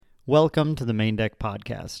Welcome to the Main Deck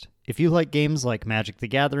Podcast. If you like games like Magic the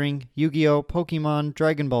Gathering, Yu-Gi-Oh!, Pokemon,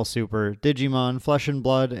 Dragon Ball Super, Digimon, Flesh and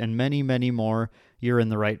Blood, and many, many more, you're in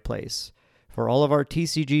the right place. For all of our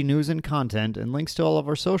TCG news and content and links to all of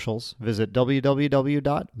our socials, visit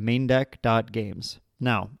www.maindeck.games.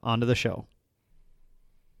 Now, on to the show.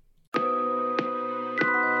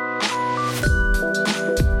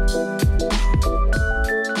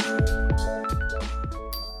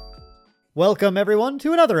 Welcome, everyone,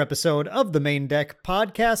 to another episode of the Main Deck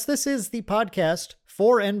Podcast. This is the podcast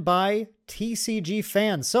for and by TCG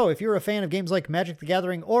fans. So if you're a fan of games like Magic the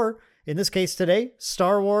Gathering, or in this case today,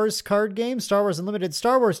 Star Wars card games, Star Wars Unlimited,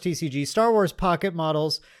 Star Wars TCG, Star Wars Pocket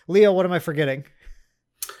Models. Leo, what am I forgetting?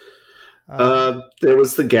 There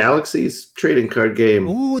was the Galaxies trading card game.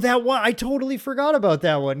 Ooh, that one. I totally forgot about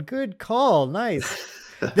that one. Good call. Nice.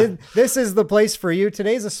 This is the place for you.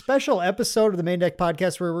 Today's a special episode of the Main Deck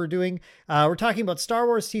Podcast where we're talking about Star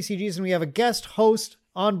Wars TCGs, and we have a guest host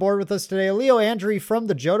on board with us today, Leo Andrew from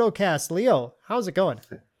the Jodo cast. Leo, how's it going?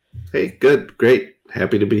 Hey, good. Great.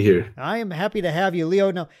 Happy to be here. I am happy to have you,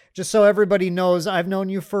 Leo. Now, just so everybody knows, I've known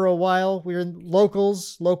you for a while. We're in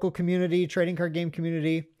local community, trading card game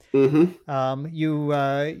community. Mm-hmm.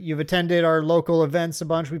 You've attended our local events a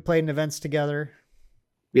bunch. We played in events together.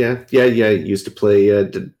 Yeah. Used to play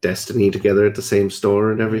Destiny together at the same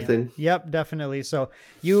store and everything. Yeah. Yep, definitely. So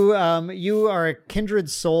you are a kindred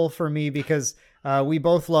soul for me because we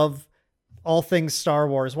both love all things Star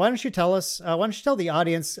Wars. Why don't you tell the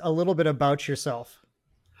audience a little bit about yourself?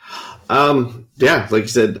 Yeah, like you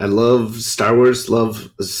said, I love Star Wars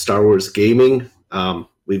gaming.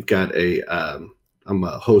 We've got I'm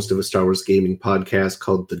a host of a Star Wars gaming podcast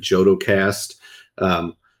called the Jodo cast,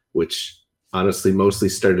 which honestly mostly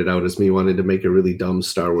started out as me wanting to make a really dumb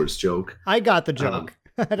Star Wars joke. I got the joke.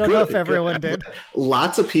 I don't know if everyone did.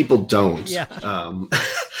 Lots of people don't. Yeah.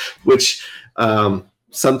 Which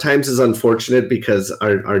sometimes is unfortunate because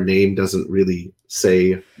our name doesn't really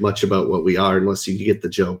say much about what we are unless you get the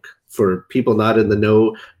joke. For people not in the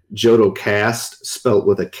know, Jodo cast, spelt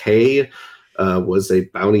with a K, was a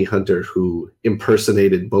bounty hunter who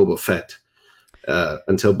impersonated Boba Fett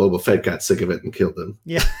until Boba Fett got sick of it and killed him.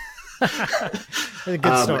 Yeah. A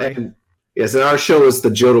good story. And our show is the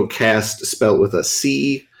Jodo cast, spelt with a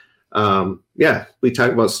C. We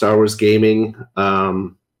talk about Star Wars gaming,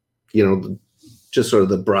 just sort of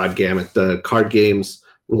the broad gamut, the card games,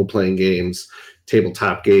 role-playing games,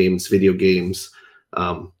 tabletop games, video games,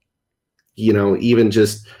 even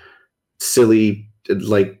just silly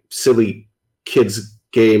kids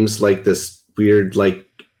games like this weird,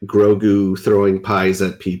 Grogu throwing pies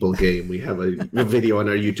at people game. We have a video on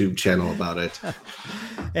our YouTube channel about it.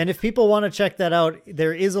 And if people want to check that out,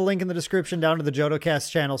 there is a link in the description down to the JodoCast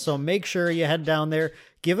channel. So make sure you head down there,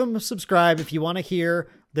 give them a subscribe if you want to hear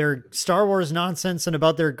their Star Wars nonsense and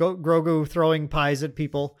about their Grogu throwing pies at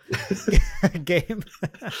people game.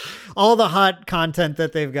 All the hot content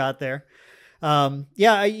that they've got there. About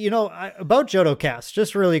JodoCast,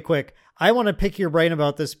 just really quick. I want to pick your brain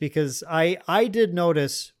about this because I did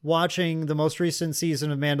notice watching the most recent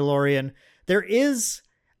season of Mandalorian, there is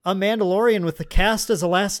a Mandalorian with the cast as a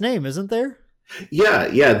last name, isn't there?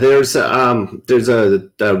 Yeah. There's a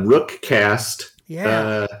Rook cast.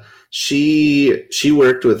 Yeah. She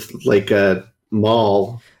worked with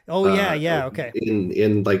Maul. Oh yeah. Okay.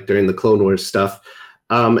 In during the Clone Wars stuff,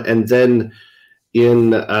 and then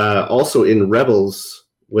also in Rebels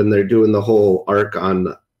when they're doing the whole arc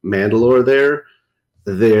on Mandalore,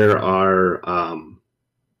 there are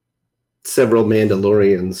several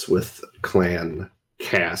Mandalorians with clan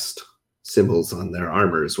cast symbols on their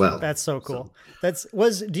armor as well. That's so cool.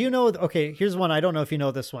 Do you know? Okay, here's one. I don't know if you know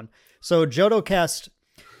this one. So JodoCast,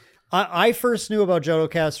 I first knew about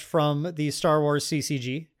JodoCast from the Star Wars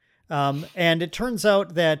CCG, and it turns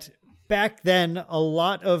out that back then, a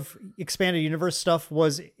lot of expanded universe stuff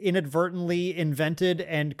was inadvertently invented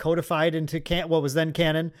and codified into what was then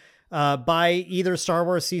canon by either Star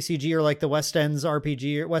Wars CCG or the West End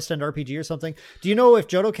RPG or something. Do you know if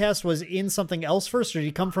JodoCast was in something else first, or did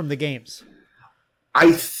he come from the games?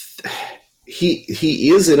 He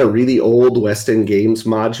is in a really old West End Games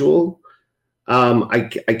module.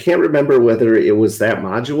 I can't remember whether it was that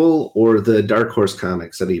module or the Dark Horse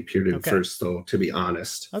comics that he appeared in first, though, to be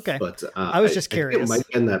honest. Okay. But I was just curious. I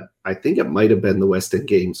think it might have been the West End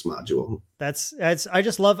Games module. I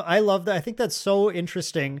love that. I think that's so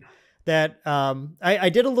interesting that I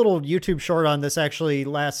did a little YouTube short on this actually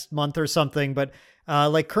last month or something, but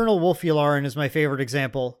Colonel Wolf Yularen is my favorite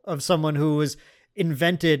example of someone who was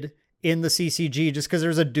invented in the CCG just because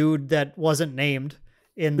there's a dude that wasn't named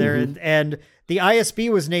in there. Mm-hmm. And the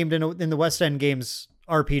ISB was named in the West End Games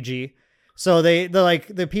RPG. So they're like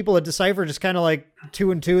the people at Decipher just kind of like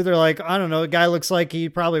 2 and 2. They're like, I don't know, a guy looks like he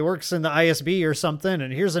probably works in the ISB or something,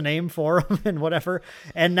 and here's a name for him and whatever.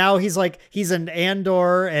 And now he's an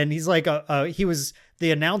Andor, and he's like he was the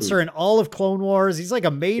announcer in all of Clone Wars. He's like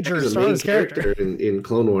a major Star Wars character in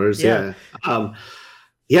Clone Wars. Yeah.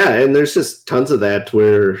 Yeah. And there's just tons of that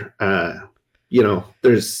where,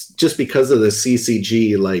 there's just because of the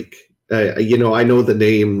CCG, like, I know the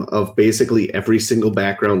name of basically every single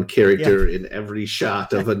background character in every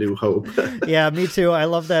shot of A New Hope. Yeah, me too. I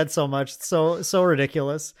love that so much. It's so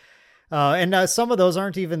ridiculous. And some of those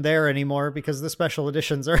aren't even there anymore because the special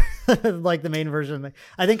editions are like the main version.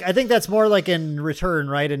 I think that's more like in Return,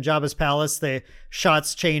 right? In Jabba's palace, the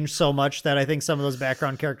shots change so much that I think some of those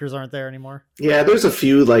background characters aren't there anymore. Yeah, there's a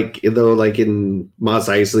few like in Mos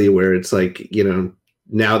Eisley where it's like,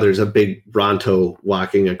 now there's a big Ronto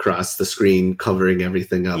walking across the screen covering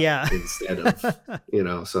everything up instead of,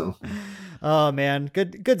 so. Oh man,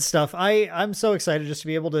 good stuff. I'm so excited just to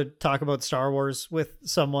be able to talk about Star Wars with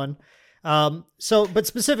someone. But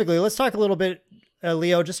specifically, let's talk a little bit,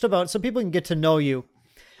 Leo, just about so people can get to know you.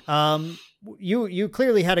 You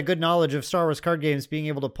clearly had a good knowledge of Star Wars card games, being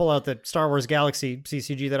able to pull out the Star Wars Galaxy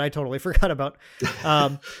CCG that I totally forgot about.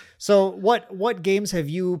 So what games have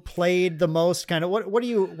you played the most? Kind of what do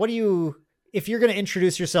you if you're going to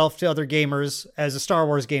introduce yourself to other gamers as a Star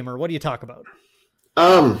Wars gamer, what do you talk about?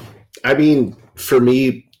 I mean, for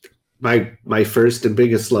me, my first and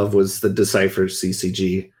biggest love was the Decipher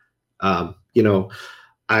CCG.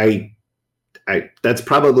 I that's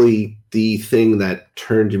probably the thing that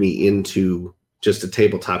turned me into just a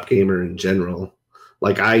tabletop gamer in general.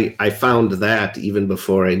 Like I found that even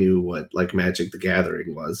before I knew what like Magic the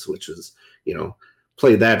Gathering was, which was,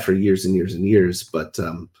 played that for years and years and years. But,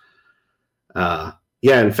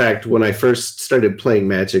 in fact, when I first started playing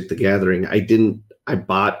Magic the Gathering, I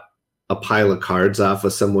bought a pile of cards off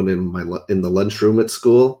of someone in the lunchroom at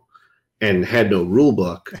school and had no rule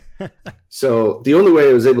book. So the only way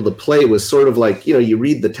I was able to play was sort of like, you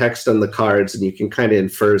read the text on the cards and you can kind of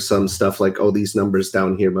infer some stuff like, oh, these numbers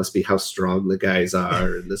down here must be how strong the guys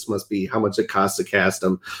are. And this must be how much it costs to cast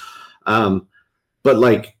them. But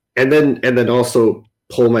like, and then also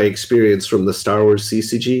pull my experience from the Star Wars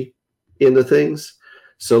CCG into things.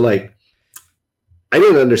 So like, I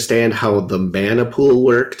didn't understand how the mana pool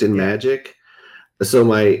worked in Magic.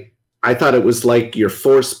 So I thought it was like your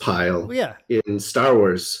force pile in Star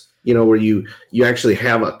Wars, where you actually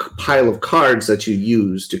have a pile of cards that you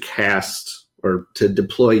use to cast or to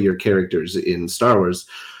deploy your characters in Star Wars.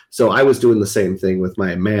 So I was doing the same thing with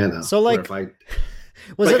my mana. So like, I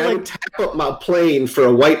would tap up my plane for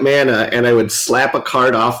a white mana and I would slap a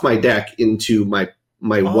card off my deck into my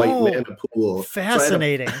white mana pool.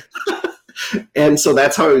 Fascinating. And so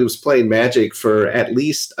that's how I was playing Magic for at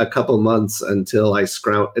least a couple months until I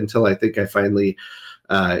think I finally,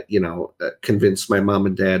 convinced my mom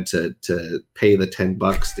and dad to pay the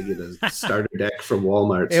 $10 to get a starter deck from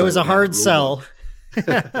Walmart. It was a hard sell.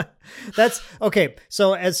 That's okay.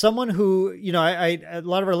 So as someone who, a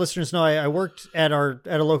lot of our listeners know, I worked at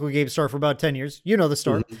a local game store for about 10 years. You know the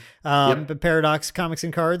store, but Paradox Comics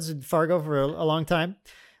and Cards in Fargo for a long time.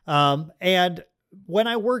 And when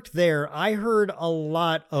I worked there, I heard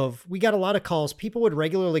we got a lot of calls. People would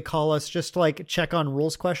regularly call us just to like check on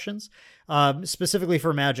rules questions, specifically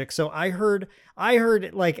for Magic. So I heard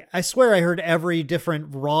like, I swear I heard every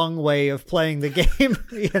different wrong way of playing the game,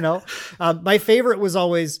 my favorite was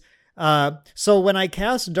always, so when I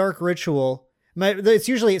cast Dark Ritual,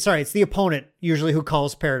 it's the opponent usually who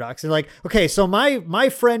calls Paradox. They're like, okay, so my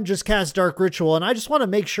friend just cast Dark Ritual and I just want to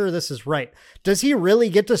make sure this is right. Does he really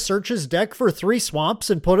get to search his deck for 3 swamps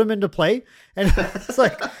and put them into play? And it's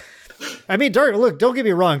like, I mean, look, don't get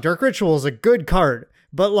me wrong. Dark Ritual is a good card,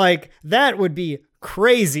 but like that would be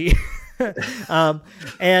crazy.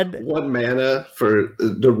 And 1 mana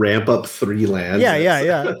to ramp up 3 lands.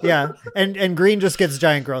 Yeah. And green just gets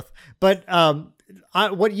giant growth. But,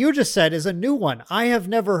 what you just said is a new one. I have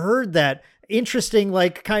never heard that. Interesting,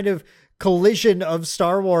 like kind of collision of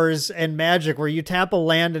Star Wars and Magic where you tap a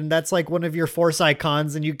land and that's like one of your force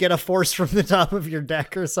icons and you get a force from the top of your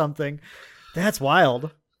deck or something. That's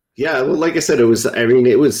wild. Yeah. Well, like I said, it was the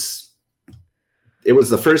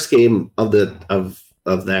first game of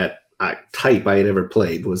that type I had ever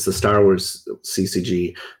played was the Star Wars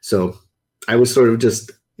CCG. So I was sort of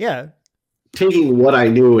just taking what I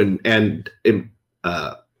knew and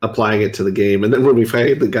applying it to the game. And then when we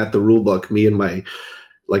finally got the rule book, me and my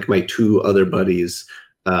 2 other buddies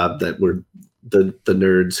that were the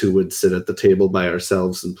nerds who would sit at the table by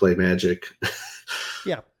ourselves and play Magic.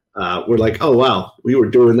 we're like, oh wow, we were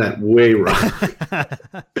doing that way wrong.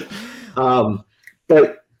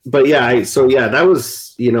 But yeah, that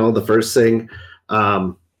was, the first thing.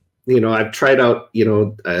 I've tried out,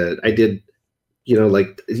 I did,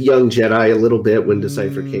 like Young Jedi a little bit when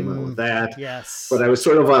Decipher came out with that. Yes. But I was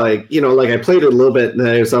sort of like, like I played it a little bit and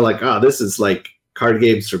I was all like, oh, this is like card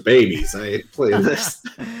games for babies. I ain't playing this.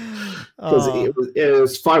 Because it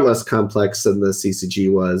was far less complex than the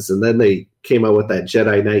CCG was. And then they came out with that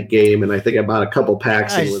Jedi Knight game, and I think I bought a couple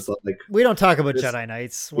packs and it was like... We don't talk about Jedi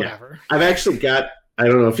Knights, whatever. Yeah. I've actually got, I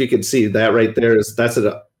don't know if you can see that right there, that's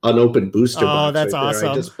an unopened booster box. Oh, that's right awesome.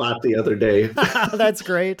 There. I just bought the other day. That's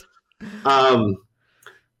great.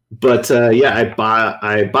 But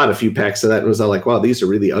I bought a few packs of that and was all like, wow, these are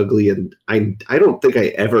really ugly. And I don't think I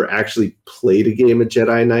ever actually played a game of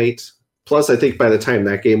Jedi Knight. Plus, I think by the time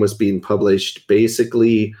that game was being published,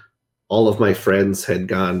 basically all of my friends had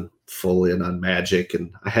gone full in on Magic,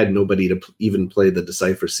 and I had nobody to even play the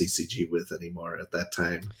Decipher CCG with anymore at that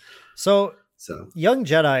time. So Young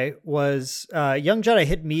Jedi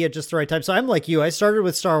hit me at just the right time. So I'm like you, I started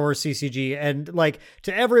with Star Wars CCG, and like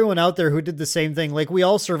to everyone out there who did the same thing, like we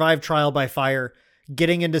all survived trial by fire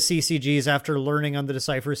getting into CCGs after learning on the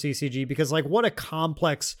Decipher CCG, because like what a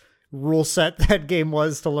complex rule set that game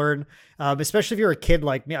was to learn, especially if you're a kid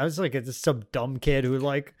like me. I was like some dumb kid who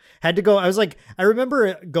like had to go. I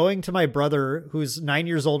remember going to my brother who's 9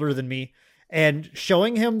 years older than me and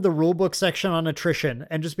showing him the rule book section on attrition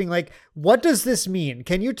and just being like, what does this mean?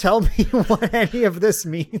 Can you tell me what any of this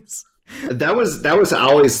means? That was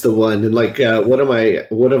always the one. And like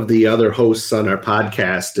one of the other hosts on our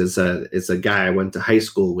podcast is a guy I went to high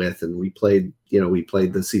school with, and we played the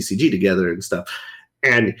CCG together and stuff.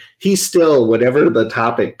 And he's still, whatever the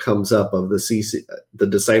topic comes up of the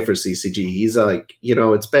Decipher CCG, he's like,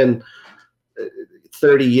 it's been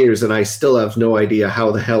 30 years and I still have no idea how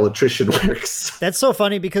the hell attrition works. That's so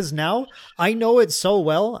funny, because now I know it so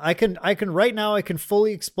well. I can right now, I can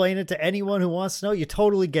fully explain it to anyone who wants to know. You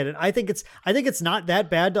totally get it. I think it's not that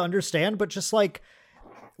bad to understand, but just like,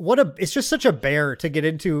 it's just such a bear to get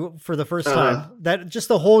into for the first time. That just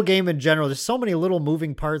the whole game in general, there's so many little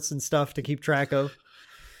moving parts and stuff to keep track of.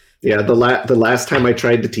 Yeah, the last time I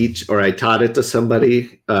tried to teach, or I taught it to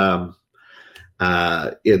somebody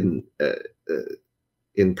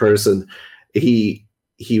in person, he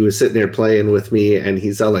was sitting there playing with me, and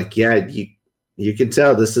he's all like, "Yeah, you can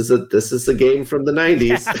tell this is a game from the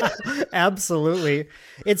 90s." Yeah, absolutely.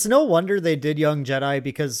 It's no wonder they did Young Jedi,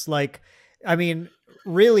 because like, I mean,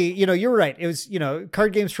 really, you're right. It was,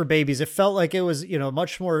 card games for babies. It felt like it was,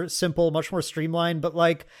 much more simple, much more streamlined, but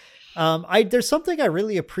like, there's something I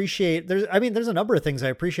really appreciate. There's a number of things I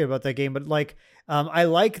appreciate about that game, but like, I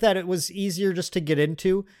like that it was easier just to get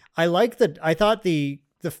into. I thought they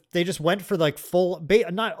just went for like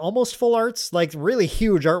not almost full arts, like really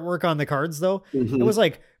huge artwork on the cards though. Mm-hmm. It was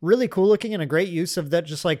like really cool looking and a great use of that,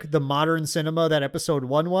 just like the modern cinema that episode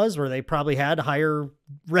 1 was, where they probably had higher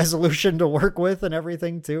resolution to work with and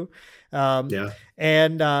everything too. Yeah.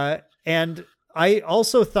 And I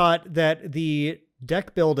also thought that the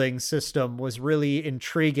deck building system was really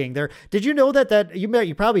intriguing there. Did you know that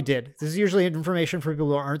you probably did. This is usually information for people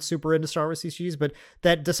who aren't super into Star Wars CCGs, but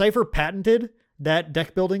that Decipher patented that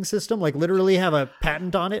deck building system, like literally have a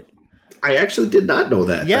patent on it. I actually did not know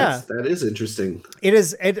that. Yeah. That is interesting. It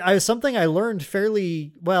is. It was something I learned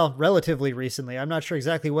relatively recently. I'm not sure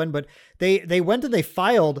exactly when, but they went and they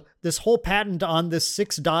filed this whole patent on this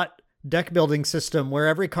 6-dot deck building system where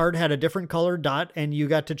every card had a different colored dot and you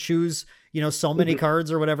got to choose, so many cards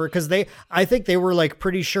or whatever. Cause I think they were like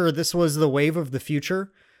pretty sure this was the wave of the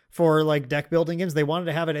future for like deck building games. They wanted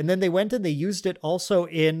to have it. And then they went and they used it also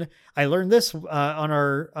I learned this on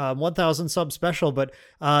our 1000 sub special, but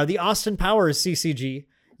the Austin Powers CCG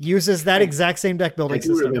uses that exact same deck building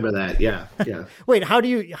system. I do remember that. Yeah. Yeah. Wait, how do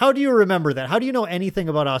you remember that? How do you know anything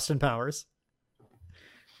about Austin Powers?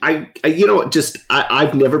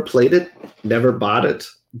 I've never played it, never bought it,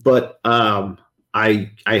 but I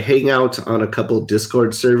hang out on a couple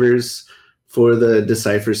Discord servers for the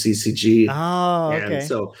Decipher CCG. Oh, okay.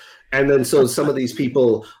 And so some of these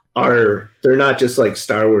people they're not just like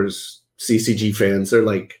Star Wars CCG fans. They're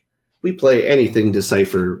like, we play anything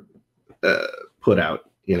Decipher put out.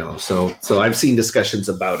 So I've seen discussions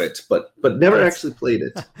about it, but never actually played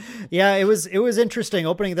it. Yeah, it was interesting.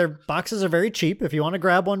 Opening their boxes are very cheap. If you want to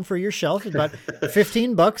grab one for your shelf, it's about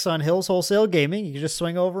 $15 on Hills Wholesale Gaming. You can just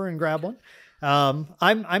swing over and grab one.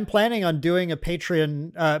 I'm planning on doing a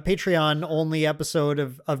Patreon only episode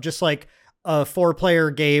of just like a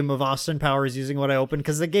 4-player game of Austin Powers using what I opened,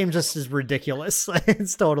 because the game just is ridiculous.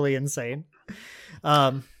 It's totally insane.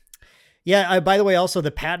 Yeah. By the way, also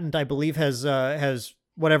the patent, I believe has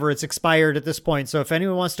whatever, it's expired at this point. So if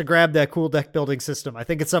anyone wants to grab that cool deck building system, I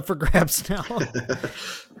think it's up for grabs now.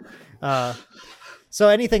 uh, so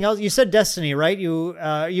anything else? You said Destiny, right? You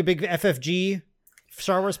big FFG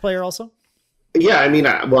Star Wars player also? Yeah, I mean,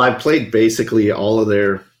 I played basically all of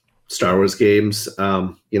their Star Wars games.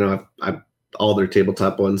 I all their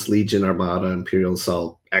tabletop ones: Legion, Armada, Imperial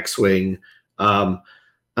Assault, X-wing.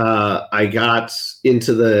 I got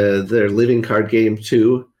into their living card game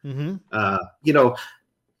too. Mm-hmm.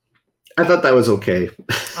 I thought that was okay.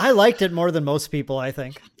 I liked it more than most people, I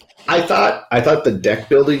think. I thought the deck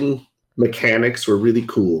building mechanics were really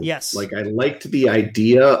cool. Yes. Like I liked the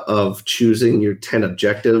idea of choosing your 10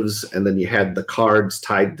 objectives and then you had the cards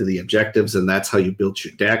tied to the objectives and that's how you built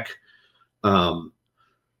your deck. And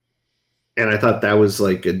I thought that was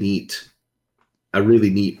like a really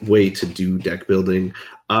neat way to do deck building.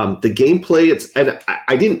 The gameplay,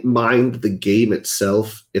 I didn't mind the game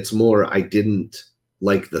itself. It's more, I didn't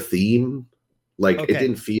like the theme. Like It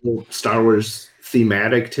didn't feel Star Wars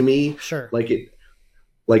thematic to me. Sure. Like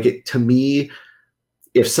it to me,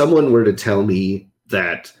 if someone were to tell me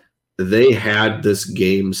that they had this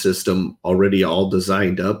game system already all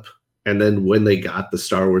designed up, and then when they got the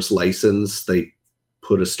Star Wars license, they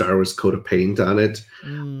put a Star Wars coat of paint on it,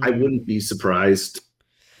 I wouldn't be surprised,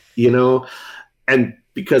 and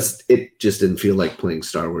because it just didn't feel like playing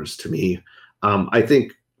Star Wars to me. I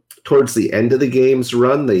think towards the end of the game's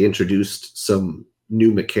run, they introduced some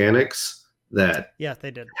new mechanics that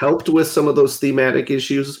they did helped with some of those thematic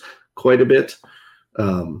issues quite a bit.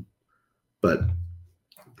 But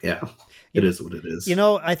yeah, it is what it is.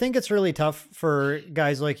 I think it's really tough for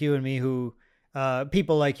guys like you and me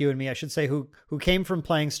people like you and me, I should say, who came from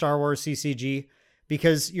playing Star Wars CCG,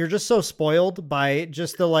 because you're just so spoiled by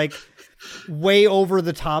just the like way over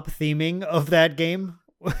the top theming of that game.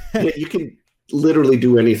 Yeah, you can literally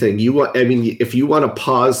do anything you want. I mean, if you want to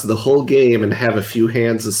pause the whole game and have a few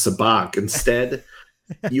hands of sabacc instead,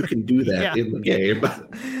 you can do that in the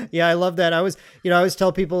game. Yeah, I love that. I always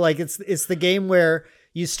tell people like it's the game where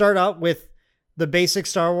you start out with the basic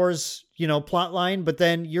Star Wars, plot line, but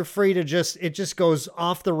then you're free to it just goes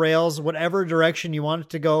off the rails, whatever direction you want it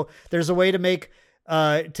to go. There's a way to make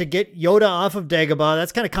to get Yoda off of Dagobah.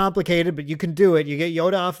 That's kind of complicated, but you can do it. You get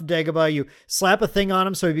Yoda off of Dagobah, you slap a thing on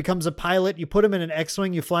him so he becomes a pilot, you put him in an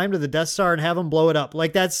X-wing, you fly him to the Death Star and have him blow it up.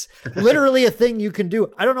 Like that's literally a thing you can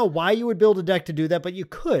do. I don't know why you would build a deck to do that, but you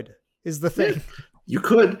could, is the thing. You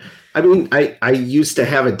could. I mean, I used to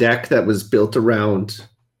have a deck that was built around,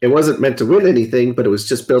 it wasn't meant to win anything, but it was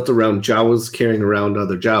just built around Jawas carrying around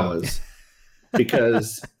other Jawas.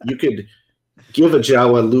 Because you could give a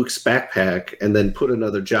Jawa Luke's backpack and then put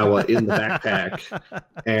another Jawa in the backpack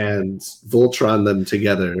and Voltron them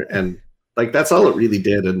together. And like, that's all it really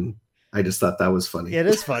did. And I just thought that was funny. It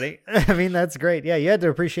is funny. I mean, that's great. Yeah. You had to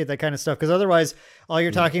appreciate that kind of stuff. Cause otherwise all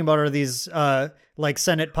you're talking about are these, like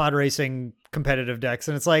Senate pod racing competitive decks.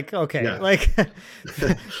 And it's like, okay, like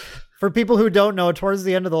for people who don't know, towards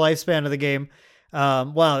the end of the lifespan of the game,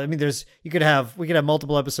 well, I mean, we could have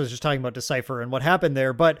multiple episodes just talking about Decipher and what happened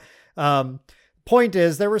there. But, point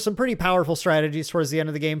is, there were some pretty powerful strategies towards the end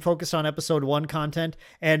of the game focused on episode 1 content.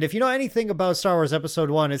 And if you know anything about Star Wars episode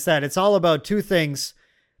 1, it's that it's all about two things: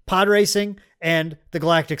 pod racing and the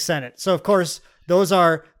Galactic Senate. So of course, those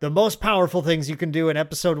are the most powerful things you can do in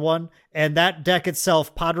episode 1. And that deck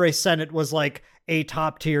itself, Pod Race Senate, was like a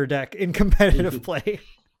top tier deck in competitive play.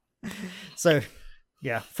 So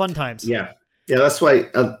yeah, fun times. Yeah, that's why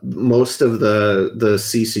most of the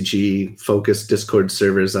CCG focused Discord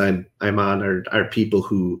servers I'm on are people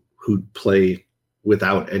who play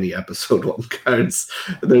without any episode 1 cards.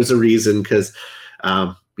 There's a reason, because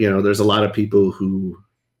there's a lot of people who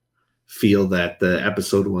feel that the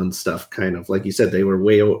episode 1 stuff, kind of like you said, they were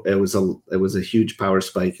it was a huge power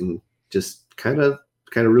spike and just kind of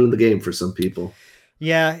ruined the game for some people.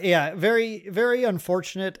 Yeah. Very, very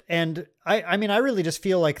unfortunate. And I mean, I really just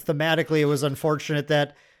feel like thematically it was unfortunate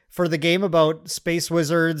that for the game about space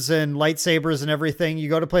wizards and lightsabers and everything, you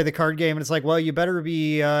go to play the card game and it's like, well, you better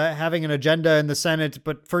be having an agenda in the Senate,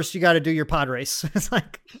 but first you got to do your pod race. It's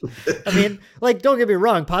like, I mean, like, don't get me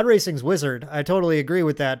wrong, pod racing's wizard. I totally agree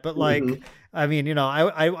with that. But like, I mean,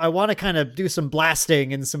 I want to kind of do some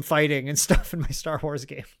blasting and some fighting and stuff in my Star Wars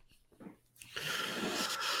game.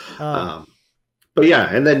 But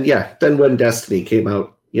and then when Destiny came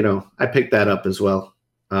out, I picked that up as well.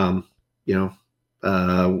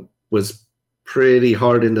 Was pretty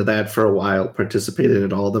hard into that for a while, participated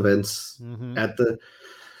at all the events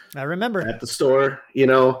I remember at the store,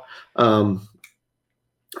 I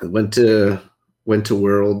went to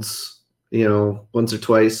Worlds, once or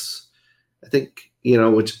twice. I think,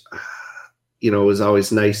 which, was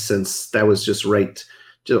always nice since that was just right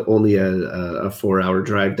to only a 4-hour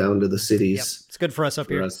drive down to the Yep. cities It's good for us up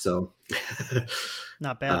here. So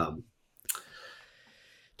not bad.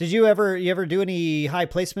 Did you ever do any high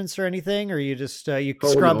placements or anything, or you just you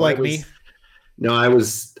scrub no, like me? No,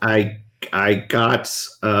 I got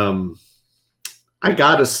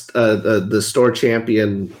the store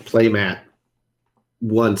champion playmat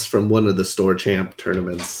once from one of the store champ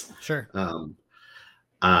tournaments. Sure.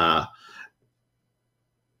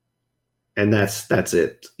 And that's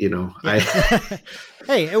it. Yeah.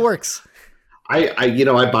 Hey, it works.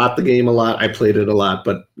 I bought the game a lot. I played it a lot,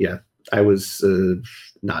 but yeah, I was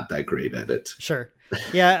not that great at it. Sure.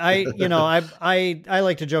 Yeah, I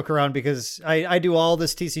like to joke around because I do all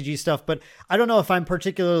this TCG stuff, but I don't know if I'm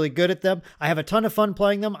particularly good at them. I have a ton of fun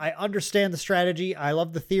playing them. I understand the strategy. I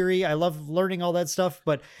love the theory. I love learning all that stuff,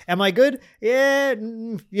 but am I good? Yeah,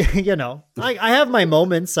 I have my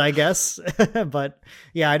moments, I guess, but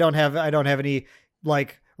yeah, I don't have any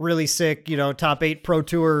like really sick, top 8 Pro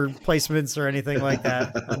Tour placements or anything like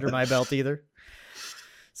that under my belt either.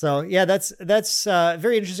 So yeah, that's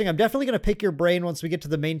very interesting. I'm definitely going to pick your brain once we get to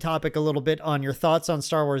the main topic a little bit on your thoughts on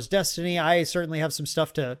Star Wars Destiny. I certainly have some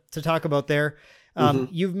stuff to talk about there.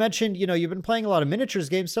 You've mentioned, you've been playing a lot of miniatures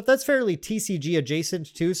game stuff. That's fairly TCG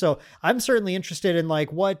adjacent too. So I'm certainly interested in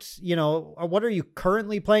like what are you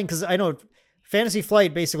currently playing? Cause I know Fantasy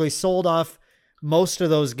Flight basically sold off most of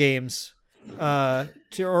those games, all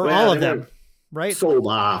of them. Right. Sold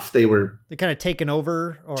off. They kind of taken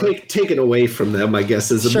over or taken away from them, I guess,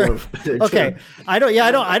 is a sure. more okay. I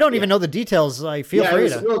don't even know the details. I feel free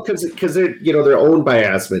to. Well, because they're owned by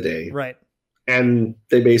Asmodee. Right. And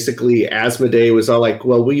they basically, Asmodee was all like,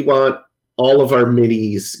 well, we want all of our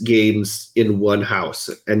minis games in one house.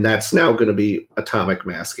 And that's now going to be Atomic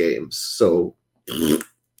Mass Games. So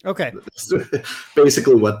okay. That's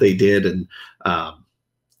basically what they did. And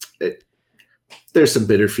there's some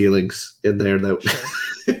bitter feelings in there that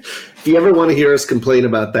if you ever want to hear us complain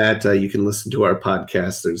about that, you can listen to our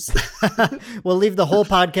podcast. We'll leave the whole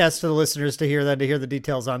podcast to the listeners to hear the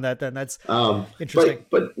details on that. Then that's interesting.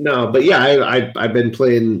 But yeah, I've been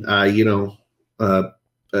playing,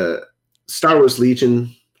 Star Wars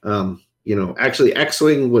Legion. Actually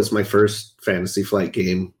X-Wing was my first Fantasy Flight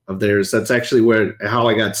game of theirs. That's actually how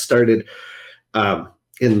I got started.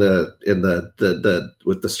 In the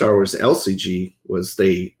with the Star Wars LCG was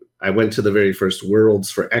I went to the very first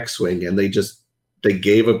Worlds for X-Wing, and they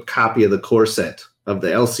gave a copy of the core set of the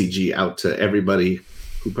LCG out to everybody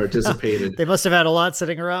who participated. They must have had a lot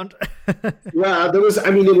sitting around. Yeah, there was.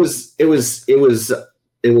 I mean, I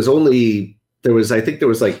think there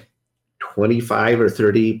was like 25 or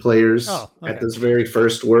 30 players at this very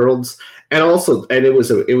first Worlds. And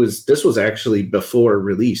this was actually before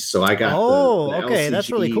release. So I got the okay. LCG. That's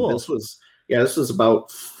really cool. This was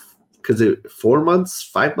about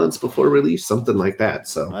 5 months before release, something like that.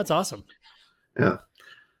 So that's awesome. Yeah.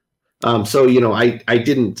 So, I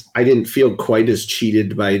didn't feel quite as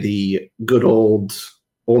cheated by the good old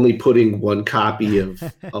only putting one copy of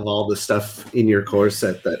all the stuff in your core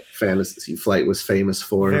set that Fantasy Flight was famous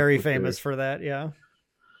for. Very famous for that. Yeah.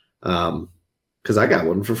 Because I got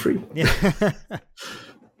one for free. Yeah.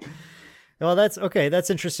 Well, that's okay. That's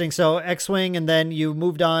interesting. So X-Wing, and then you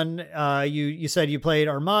moved on. You said you played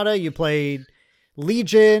Armada, you played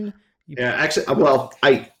Legion. Actually, well,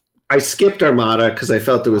 I skipped Armada because I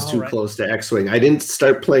felt it was too close to X-Wing. I didn't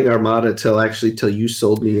start playing Armada till you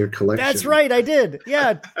sold me your collection. That's right, I did.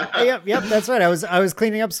 Yeah, yep. That's right. I was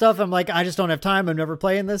cleaning up stuff. I'm like, I just don't have time. I'm never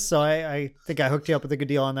playing this, so I think I hooked you up with a good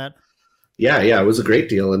deal on that. Yeah, it was a great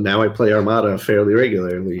deal, and now I play Armada fairly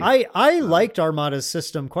regularly. I liked Armada's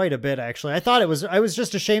system quite a bit, actually. I was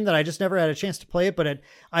just a shame that I just never had a chance to play it, but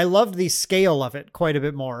I loved the scale of it quite a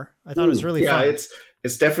bit more. I thought it was really fun.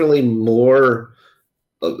 It's definitely more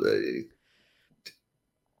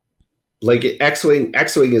like X-Wing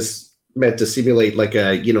is meant to simulate like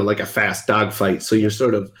a fast dogfight, so you're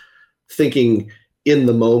sort of thinking in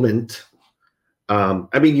the moment.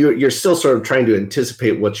 I mean, you're still sort of trying to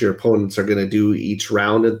anticipate what your opponents are going to do each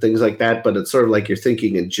round and things like that, but it's sort of like you're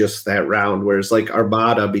thinking in just that round. Whereas like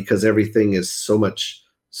Armada, because everything is so much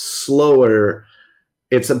slower,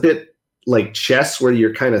 it's a bit like chess where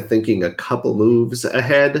you're kind of thinking a couple moves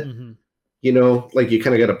ahead. Mm-hmm. Like you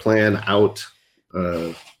kind of got to plan out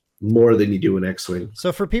more than you do in X-Wing.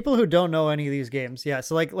 So for people who don't know any of these games, yeah.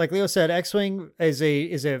 So like Leo said, X-Wing is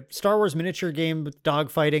a Star Wars miniature game with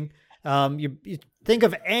dogfighting. You think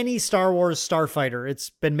of any Star Wars starfighter, it's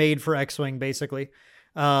been made for X-Wing basically.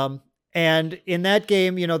 And in that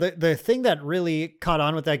game, the thing that really caught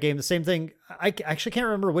on with that game, the same thing, I actually can't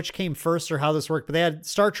remember which came first or how this worked, but they had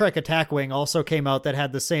Star Trek Attack Wing also came out that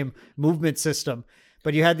had the same movement system,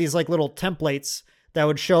 but you had these like little templates that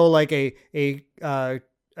would show like a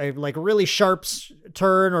like really sharp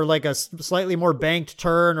turn, or like a slightly more banked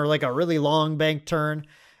turn, or like a really long banked turn.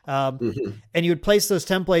 And you would place those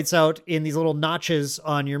templates out in these little notches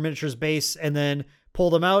on your miniature's base, and then pull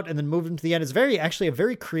them out and then move them to the end. It's actually a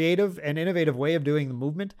very creative and innovative way of doing the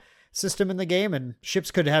movement system in the game. And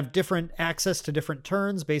ships could have different access to different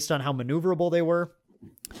turns based on how maneuverable they were.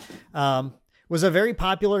 Was a very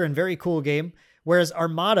popular and very cool game. Whereas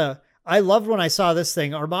Armada, I loved when I saw this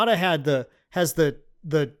thing. Armada has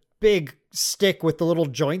the big stick with the little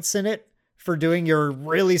joints in it for doing your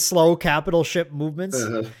really slow capital ship movements.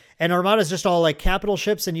 And Armada's just all like capital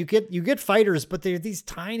ships, and you get fighters, but they're these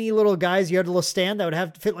tiny little guys. You had a little stand that would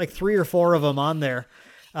have to fit like 3 or 4 of them on there.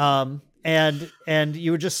 And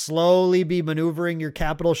you would just slowly be maneuvering your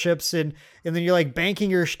capital ships, and then you're like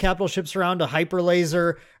banking your capital ships around a hyper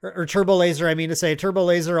laser or turbo laser. I mean to say turbo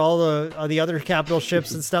laser, all the other capital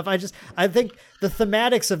ships and stuff. I think the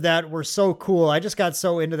thematics of that were so cool. I just got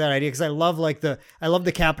so into that idea because I love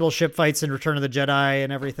the capital ship fights in Return of the Jedi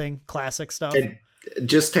and everything, classic stuff.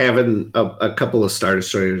 Just having a couple of Star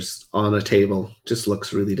Destroyers on a table just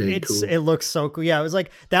looks really dang cool. It looks so cool. Yeah, it was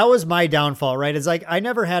like, that was my downfall, right? It's like, I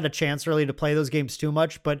never had a chance really to play those games too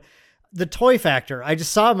much, but the toy factor, I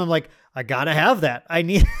just saw them. I'm like, I gotta have that. I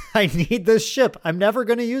need this ship. I'm never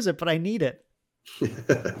going to use it, but I need it.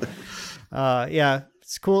 Yeah,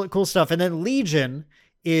 it's cool stuff. And then Legion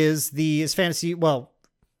is fantasy. Well,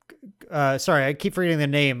 sorry, I keep forgetting the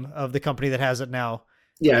name of the company that has it now.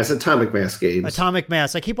 Yeah, it's Atomic Mass Games. Atomic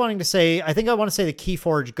Mass. I keep wanting to say, I think I want to say the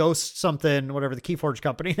Keyforge Ghost something, whatever, the Keyforge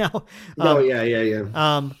company now.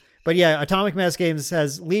 Yeah. But yeah, Atomic Mass Games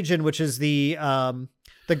has Legion, which is the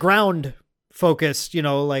ground focused,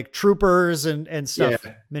 like troopers and stuff.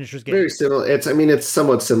 Yeah, miniatures game. Very similar. It's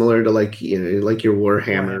somewhat similar to like your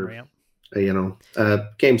Warhammer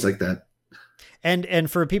games like that.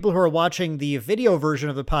 And for people who are watching the video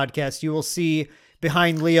version of the podcast, you will see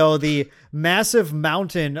behind Leo the massive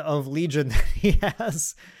mountain of Legion that he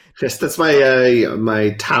has. Yes, that's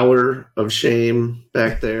my tower of shame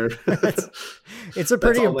back there. It's a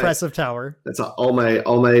pretty impressive tower. That's all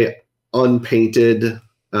my unpainted,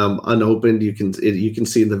 unopened. You can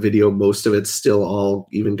see in the video most of it's still all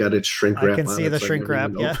even got its shrink wrap. I can see the shrink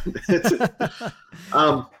wrap. Yeah.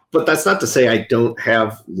 But that's not to say I don't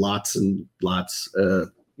have lots and lots.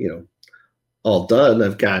 All done.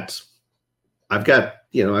 I've got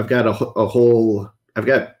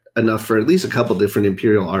enough for at least a couple different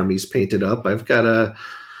Imperial armies painted up. I've got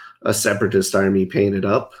a Separatist army painted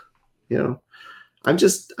up. I'm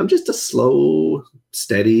just a slow,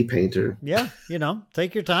 steady painter. Yeah,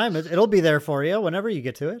 take your time. It'll be there for you whenever you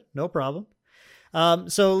get to it. No problem.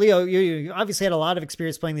 So Leo, you obviously had a lot of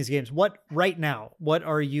experience playing these games. What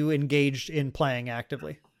are you engaged in playing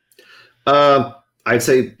actively? I'd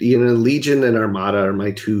say Legion and Armada are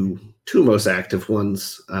my two most active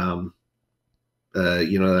ones. That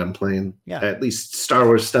I'm playing. Yeah. At least Star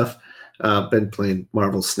Wars stuff. Been playing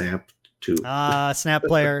Marvel Snap too. Snap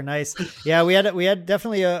player, nice. Yeah, we had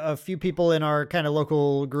definitely a few people in our kind of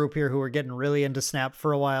local group here who were getting really into Snap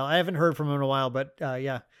for a while. I haven't heard from them in a while, but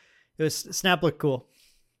yeah, Snap looked cool.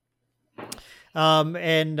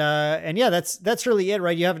 And yeah, that's really it,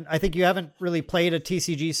 right? I think you haven't really played a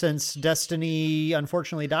TCG since Destiny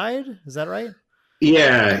unfortunately died. Is that right?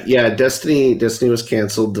 Yeah. Destiny was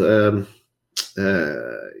canceled, a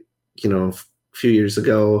few years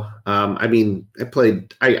ago. I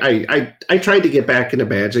tried to get back into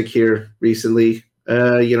Magic here recently.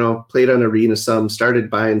 Played on Arena some, started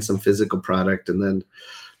buying some physical product, and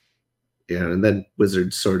then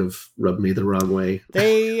Wizards sort of rubbed me the wrong way.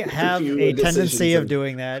 They have a tendency of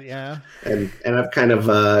doing that, yeah. And I've kind of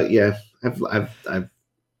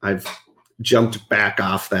I've jumped back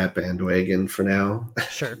off that bandwagon for now.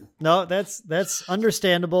 Sure. No, that's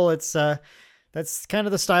understandable. It's that's kind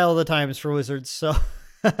of the style of the times for Wizards. So,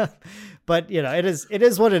 but it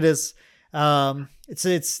is what it is.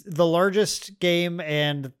 It's the largest game,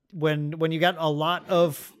 and when you got a lot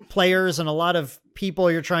of players and a lot of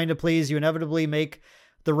people you're trying to please, you inevitably make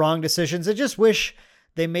the wrong decisions. I just wish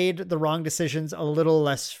they made the wrong decisions a little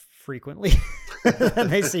less frequently. than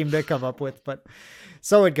they seem to come up with, but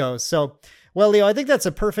so it goes. So, well, Leo, I think that's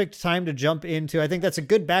a perfect time to jump into. I think that's a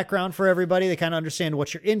good background for everybody to kind of understand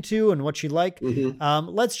what you're into and what you like.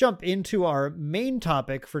 Let's jump into our main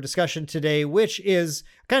topic for discussion today, which is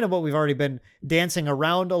kind of what we've already been dancing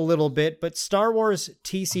around a little bit, but Star Wars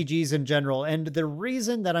TCGs in general. And the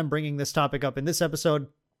reason that I'm bringing this topic up in this episode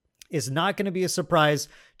is not going to be a surprise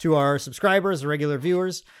to our subscribers, regular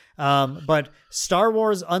viewers, but Star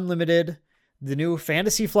Wars Unlimited, the new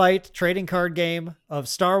Fantasy Flight trading card game of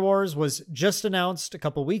Star Wars, was just announced a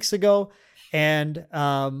couple weeks ago. And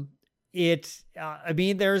there's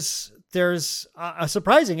a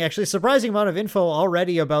surprising amount of info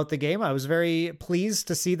already about the game. I was very pleased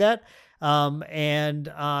to see that.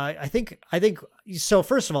 I think so.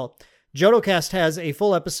 First of all, JodoCast has a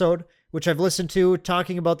full episode, which I've listened to,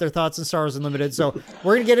 talking about their thoughts on Star Wars Unlimited. So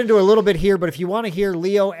we're going to get into a little bit here, but if you want to hear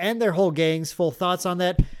Leo and their whole gang's full thoughts on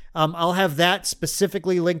that, I'll have that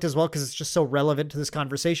specifically linked as well, because it's just so relevant to this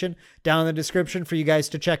conversation, down in the description for you guys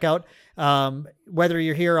to check out. Whether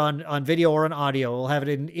you're here on video or on audio, we'll have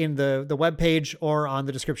it in the webpage or on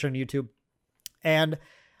the description on YouTube. And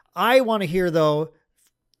I want to hear, though,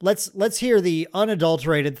 let's hear the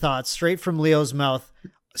unadulterated thoughts straight from Leo's mouth.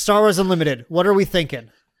 Star Wars Unlimited, what are we thinking?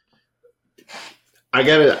 I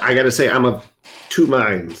gotta say, I'm of two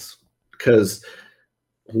minds, because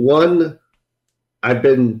one, I've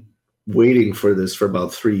been waiting for this for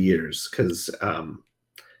about 3 years, because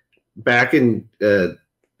back at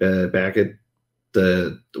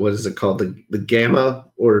the, what is it called, the Gamma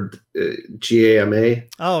or GAMA?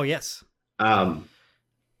 Oh yes. Back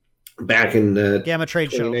in Gamma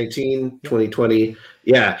Trade 2019, Show. 2020,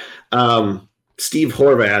 yeah. Steve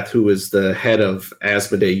Horvath, who was the head of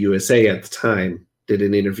Asmodee USA at the time, did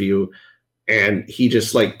an interview, and he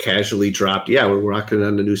just like casually dropped, "Yeah, we're working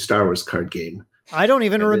on a new Star Wars card game." I don't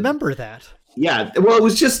even remember that. Yeah, well, it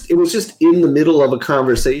was just in the middle of a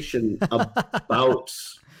conversation about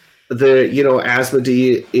the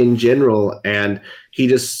Asmodee in general, and he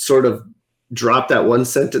just sort of dropped that one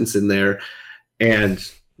sentence in there,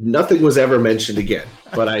 and nothing was ever mentioned again.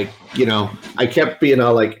 But I kept being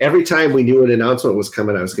all like, every time we knew an announcement was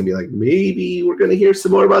coming, I was going to be like, maybe we're going to hear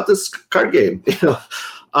some more about this card game,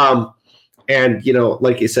 And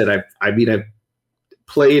like you said, I've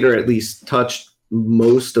played or at least touched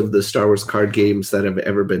most of the Star Wars card games that have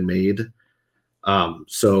ever been made.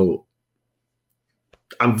 So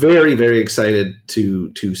I'm very, very excited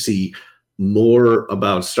to see more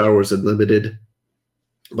about Star Wars Unlimited.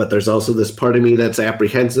 But there's also this part of me that's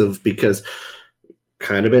apprehensive, because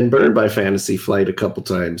kind of been burned by Fantasy Flight a couple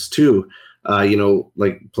times too.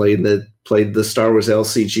 Like played the Star Wars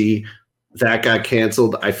LCG that got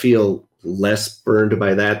canceled. I feel less burned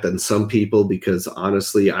by that than some people, because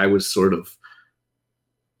honestly, I was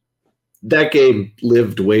that game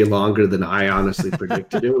lived way longer than I honestly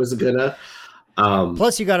predicted it was gonna.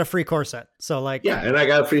 Plus you got a free core set. So and I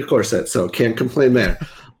got a free core set, so can't complain there.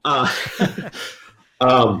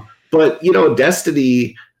 But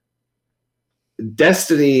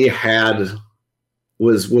Destiny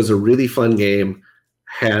was a really fun game,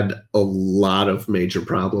 had a lot of major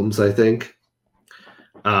problems, I think.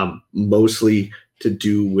 Mostly to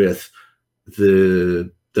do with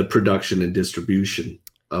the production and distribution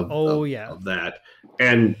of that.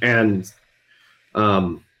 And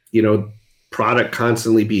product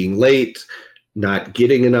constantly being late, not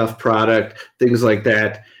getting enough product, things like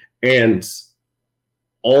that. And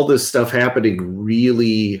all this stuff happening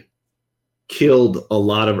really killed a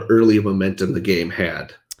lot of early momentum the game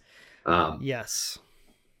had. Yes.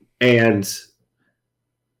 And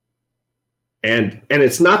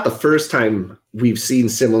it's not the first time we've seen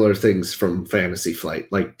similar things from Fantasy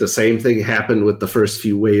Flight. Like the same thing happened with the first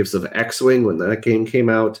few waves of X-Wing when that game came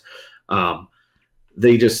out.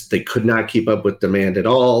 They could not keep up with demand at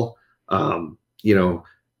all.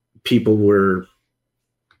 People were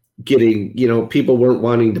people weren't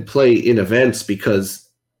wanting to play in events because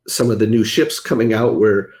some of the new ships coming out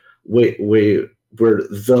were the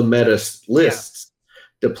meta lists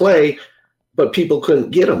to play, but people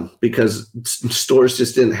couldn't get them because stores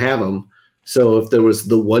just didn't have them. So if there was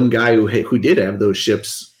the one guy who did have those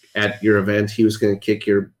ships at your event, he was going to kick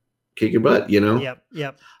your butt,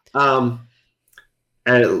 Yep.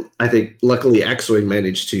 And I think luckily X-Wing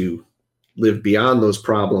managed to live beyond those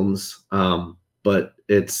problems. But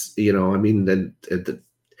it's, there's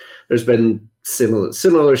been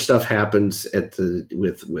similar stuff happens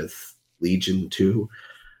with Legion too.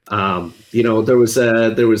 There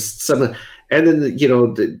was some, and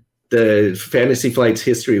then the Fantasy Flight's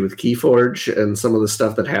history with Keyforge and some of the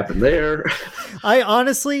stuff that happened there. I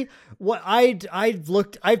honestly,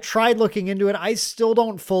 I've tried looking into it. I still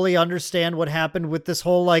don't fully understand what happened with this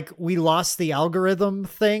whole, like, we lost the algorithm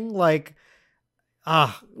thing. Like,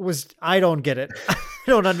 I don't get it. I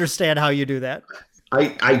don't understand how you do that.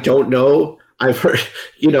 I don't know. I've heard,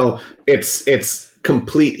 it's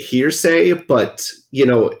complete hearsay, but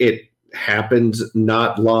it happened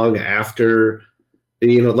not long after,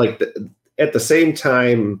 like at the same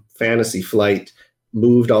time Fantasy Flight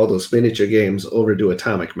moved all those miniature games over to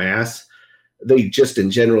Atomic Mass. They just in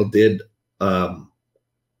general did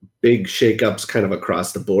big shakeups kind of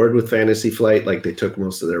across the board with Fantasy Flight. Like they took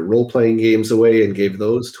most of their role-playing games away and gave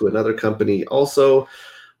those to another company also.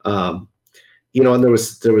 And there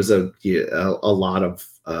was a lot of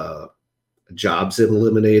jobs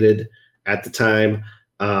eliminated at the time.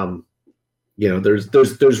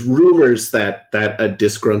 There's rumors that a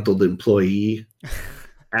disgruntled employee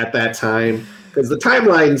at that time, because the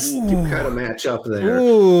timelines do kind of match up there.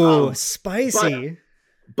 Ooh, spicy.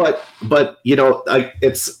 But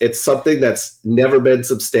it's something that's never been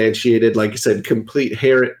substantiated. Like you said, complete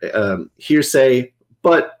hearsay.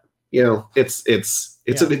 But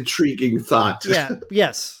it's an intriguing thought. Yeah.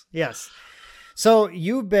 Yes. So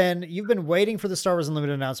you've been waiting for the Star Wars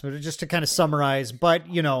Unlimited announcement, just to kind of summarize. But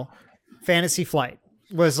Fantasy Flight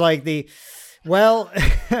was like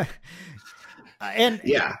and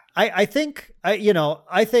yeah, I think this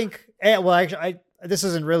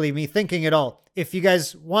isn't really me thinking at all. If you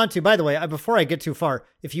guys want to, by the way, before I get too far,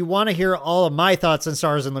 if you want to hear all of my thoughts on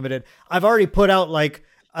Star Wars Unlimited, I've already put out like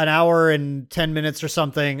an hour and 10 minutes or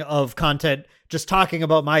something of content just talking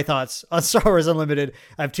about my thoughts on Star Wars Unlimited.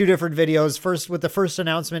 I have two different videos, first with the first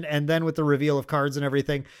announcement and then with the reveal of cards and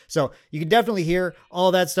everything. So you can definitely hear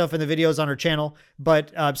all that stuff in the videos on our channel,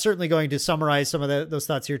 but I'm certainly going to summarize some of those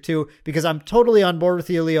thoughts here too, because I'm totally on board with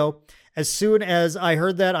you, Leo. As soon as I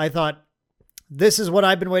heard that, I thought, this is what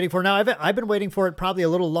I've been waiting for. Now, I've been waiting for it probably a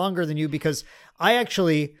little longer than you, because I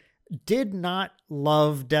actually did not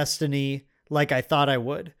love Destiny like I thought I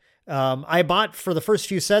would. I bought, for the first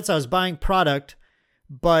few sets, I was buying product,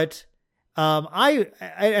 but I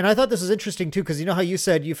thought this was interesting too, because how you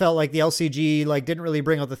said you felt like the LCG didn't really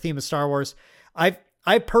bring out the theme of Star Wars. I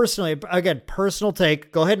personally, again, personal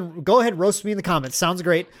take, go ahead, roast me in the comments. Sounds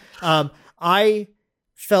great. I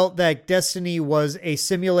felt that Destiny was a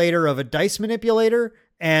simulator of a dice manipulator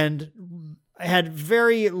and had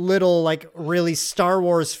very little really Star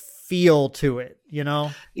Wars feel to it,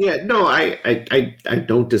 Yeah, no, I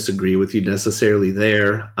don't disagree with you necessarily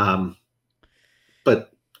there.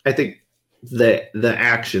 But I think the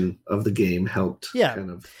action of the game helped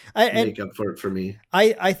kind of make up for it for me.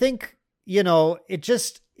 I think,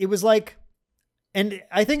 it was like, and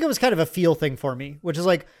I think it was kind of a feel thing for me, which is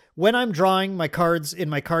like, when I'm drawing my cards in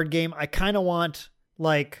my card game, I kind of want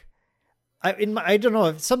I don't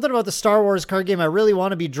know, something about the Star Wars card game. I really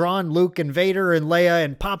want to be drawing Luke and Vader and Leia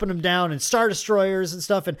and popping them down and Star Destroyers and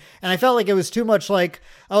stuff. And I felt like it was too much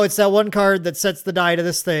it's that one card that sets the die to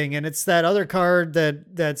this thing. And it's that other card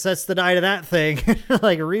that sets the die to that thing.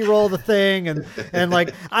 Re-roll the thing. And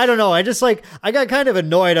I don't know. I just I got kind of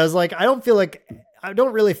annoyed. I was like, I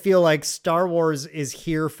don't really feel like Star Wars is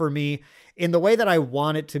here for me in the way that I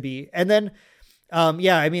want it to be. And then,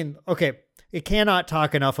 okay. It cannot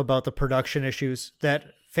talk enough about the production issues that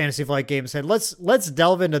Fantasy Flight Games had. Let's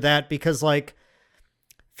delve into that, because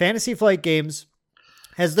Fantasy Flight Games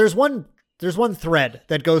there's one thread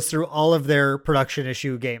that goes through all of their production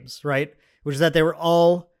issue games, right? Which is that they were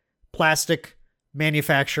all plastic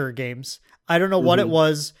manufacturer games. I don't know what it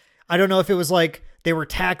was. I don't know if it was they were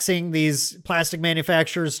taxing these plastic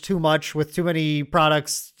manufacturers too much with too many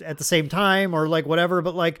products at the same time, or whatever,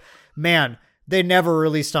 but man, they never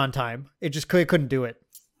released on time. It just couldn't do it.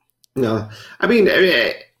 No, I mean,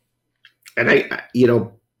 and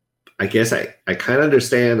I guess I kind of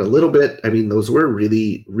understand a little bit. I mean, those were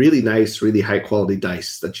really, really nice, really high quality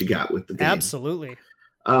dice that you got with the game. Absolutely.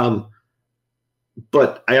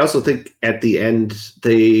 But I also think at the end,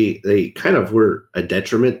 they kind of were a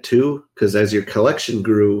detriment too, because as your collection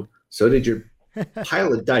grew, so did your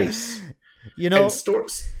pile of dice. And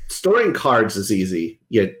storing cards is easy.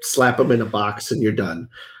 You slap them in a box and you're done.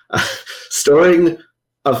 Storing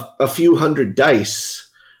a few hundred dice,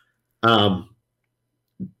 and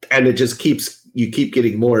it just you keep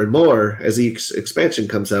getting more and more as the expansion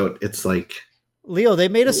comes out. It's like, Leo, they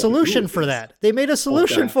made a solution for that. They made a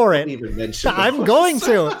solution for it. I'm going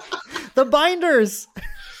to. The binders.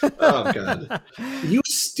 Oh God. You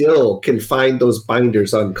still can find those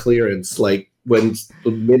binders on clearance when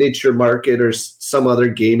the miniature market or some other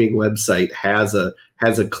gaming website has a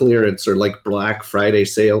clearance or like Black Friday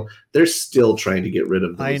sale, they're still trying to get rid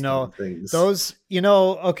of those I know things. those,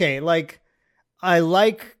 okay, like I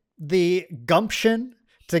like the gumption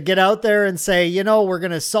to get out there and say, we're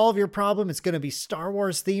going to solve your problem. It's going to be Star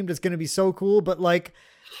Wars themed. It's going to be so cool. But like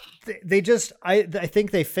they just, I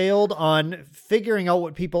think they failed on figuring out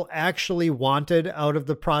what people actually wanted out of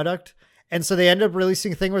the product. And so they end up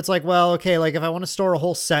releasing a thing where it's like, well, okay, like if I want to store a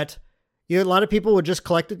whole set, a lot of people would just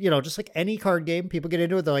collect it, just like any card game, people get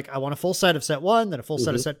into it. They're like, I want a full set of set 1, then a full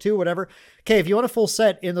set of set 2, whatever. Okay. If you want a full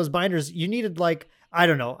set in those binders, you needed like, I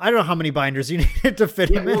don't know how many binders you needed to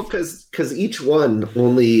fit them in. Well, because each one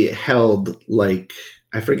only held like,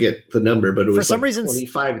 I forget the number, but it was for some reason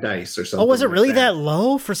 25 dice or something. Oh, was it really that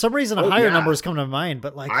low? For some reason, a higher number is coming to mind,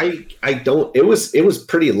 but like I don't. It was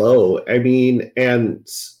pretty low. I mean, and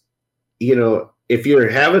if you're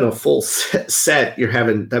having a full set,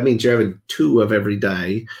 that means you're having 2 of every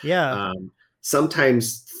die. Yeah.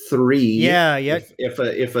 Sometimes 3. Yeah.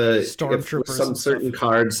 If some certain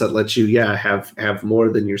cards that let you have more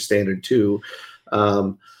than your standard 2.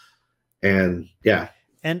 And yeah.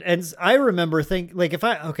 And I remember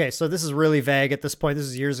so this is really vague at this point, this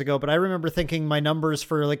is years ago, but I remember thinking my numbers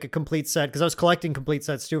for like a complete set, because I was collecting complete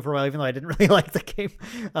sets too for a while, even though I didn't really like the game.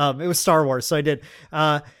 It was Star Wars, so I did.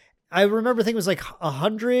 I remember thinking it was like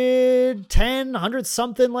 110, 100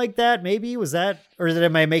 something like that. Maybe was that, or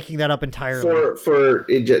am I making that up entirely? For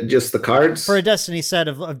just the cards? For a Destiny set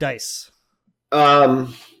of dice.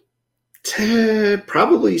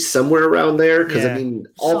 Probably somewhere around there, because I mean,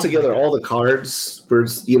 altogether, all the cards were,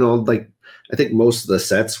 like I think most of the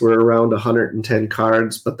sets were around 110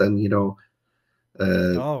 cards, but then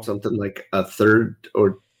something like a third,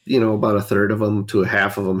 or about a third of them to a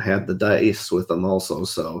half of them had the dice with them also.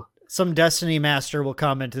 So some Destiny master will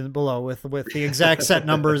comment below with the exact set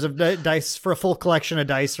numbers of dice for a full collection of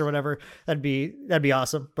dice or whatever. That'd be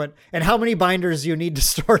awesome. And how many binders you need to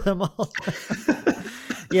store them all?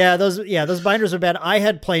 Those binders are bad. I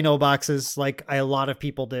had Plano boxes, like a lot of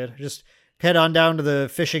people did. Just head on down to the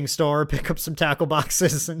fishing store, pick up some tackle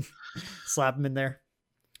boxes, and slap them in there.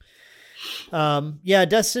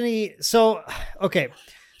 Destiny. So, okay.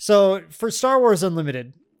 So for Star Wars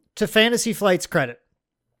Unlimited, to Fantasy Flight's credit,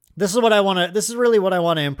 this is really what I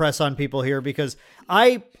want to impress on people here, because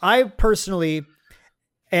I personally,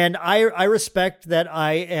 and I respect that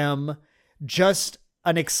I am just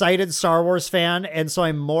an excited Star Wars fan, and so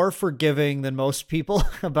I'm more forgiving than most people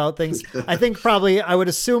about things. I think probably I would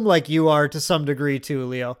assume like you are to some degree too,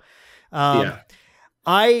 Leo. I'm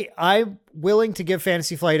willing to give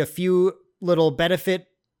Fantasy Flight a few little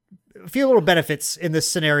benefits in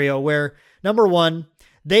this scenario where, number one,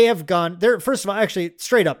 they have gone there. First of all, actually,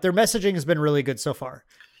 straight up, their messaging has been really good so far.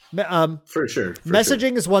 For sure.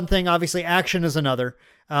 Messaging is one thing. Obviously, action is another.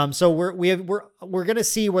 So we're going to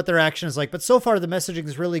see what their action is like. But so far, the messaging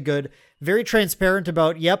is really good. Very transparent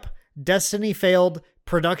about, yep, Destiny failed,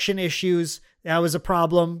 production issues. That was a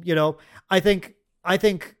problem. I think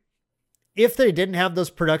if they didn't have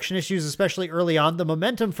those production issues, especially early on, the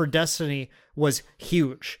momentum for Destiny was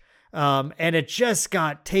huge. And it just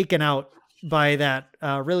got taken out by that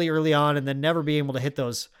really early on, and then never being able to hit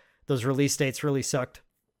those release dates really sucked.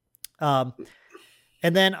 And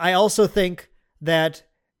then I also think that,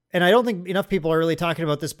 and I don't think enough people are really talking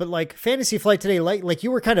about this, but like Fantasy Flight today, like you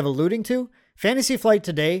were kind of alluding to, Fantasy Flight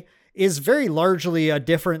today is very largely a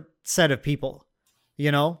different set of people,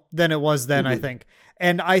 than it was then, I think.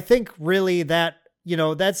 And I think really that,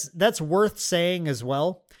 that's worth saying as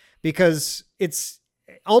well, because it's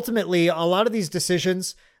ultimately a lot of these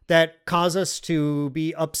decisions that cause us to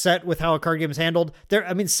be upset with how a card game is handled.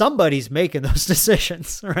 Somebody's making those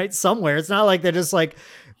decisions, right? Somewhere. It's not like they just like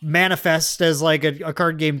manifest as like a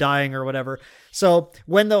card game dying or whatever. So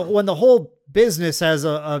when the whole business has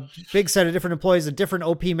a big set of different employees, a different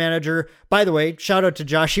OP manager, by the way, shout out to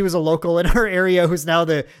Josh. He was a local in our area who's now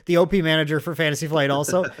the OP manager for Fantasy Flight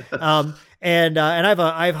also. And I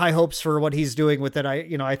have high hopes for what he's doing with it.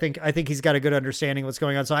 I think he's got a good understanding of what's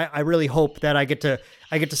going on. So I really hope that I get to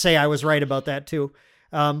say I was right about that too.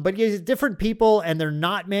 But different people, and they're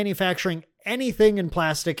not manufacturing anything in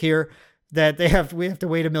plastic here that we have to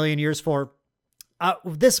wait 1 million years for.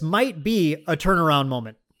 This might be a turnaround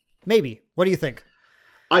moment. Maybe. What do you think?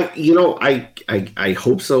 I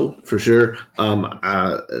hope so, for sure.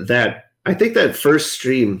 That I think that first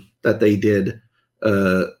stream that they did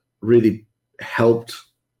really helped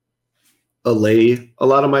allay a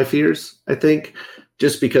lot of my fears, I think,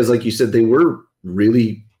 just because, like you said, they were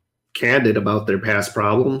really candid about their past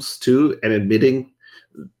problems too, and admitting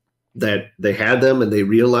that they had them and they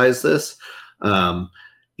realized this.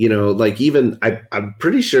 Like even I'm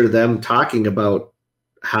pretty sure them talking about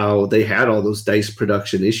how they had all those dice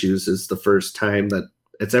production issues is the first time that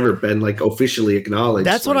it's ever been like officially acknowledged.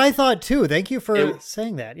 That's what I thought too. Thank you for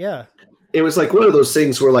saying that. Yeah. It was like one of those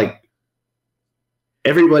things where like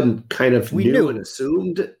everyone kind of knew and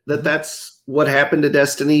assumed that that's what happened to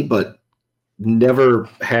Destiny, but never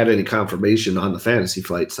had any confirmation on the Fantasy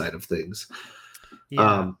Flight side of things.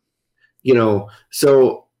 Yeah.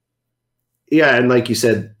 So yeah, and like you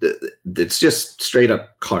said, it's just straight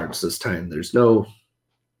up cards this time. There's no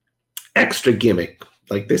extra gimmick.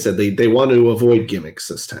 Like they said, they want to avoid gimmicks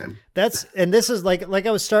this time. And this is like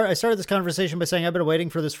I started this conversation by saying I've been waiting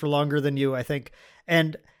for this for longer than you, I think.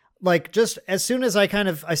 And like, just as soon as I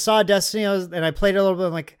saw Destiny and I played it a little bit,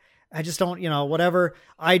 I'm like, I just don't, whatever.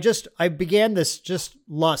 I began this just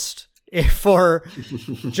lust for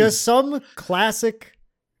just some classic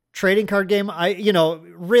trading card game.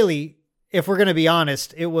 Really, if we're going to be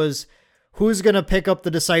honest, it was who's going to pick up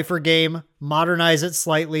the Decipher game, modernize it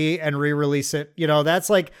slightly and re-release it. That's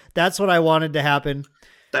what I wanted to happen.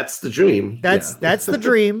 That's the dream. That's the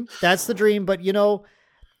dream. That's the dream. But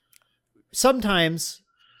sometimes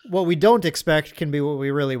what we don't expect can be what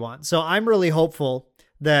we really want. So I'm really hopeful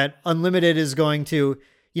that Unlimited is going to,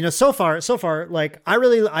 so far, like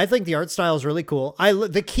I think the art style is really cool.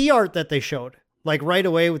 The key art that they showed, like right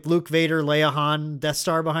away with Luke, Vader, Leia, Han, Death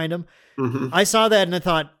Star behind him. Mm-hmm. I saw that and I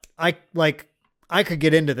thought I could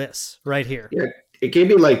get into this right here. Yeah. It gave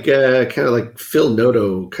me like kind of like Phil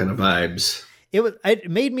Noto kind of vibes. It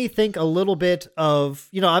made me think a little bit of,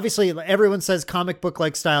 obviously everyone says comic book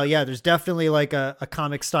like style. Yeah, there's definitely like a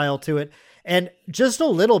comic style to it. And just a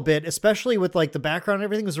little bit, especially with like the background and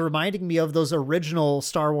everything, was reminding me of those original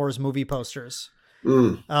Star Wars movie posters.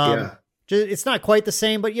 Yeah. It's not quite the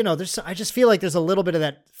same, but I just feel like there's a little bit of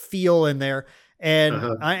that feel in there. And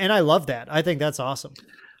I love that. I think that's awesome.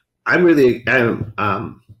 I'm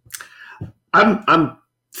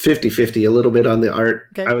 50-50 a little bit on the art.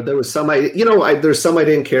 Okay. There was some there's some I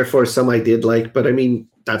didn't care for, some I did like, but I mean,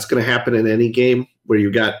 that's going to happen in any game where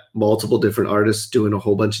you got multiple different artists doing a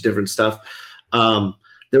whole bunch of different stuff.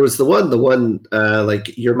 There was the one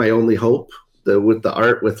like You're My Only Hope, with the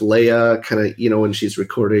art with Leia kind of, when she's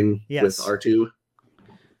recording with R2.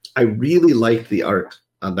 I really liked the art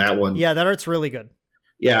on that one. Yeah, that art's really good.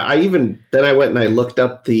 Yeah, I went and I looked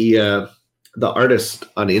up the artist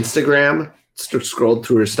on Instagram, scrolled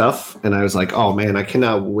through her stuff, and I was like, oh man, I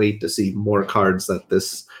cannot wait to see more cards that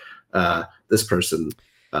this person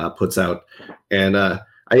puts out. And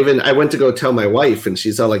I went to go tell my wife, and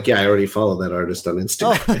she's all like, yeah, I already follow that artist on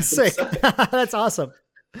Instagram. Oh, sick. That's awesome.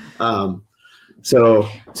 So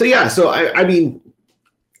I mean,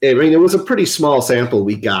 it was a pretty small sample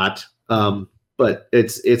we got, but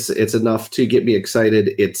it's enough to get me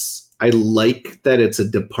excited. I like that it's a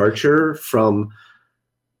departure from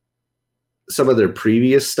some of their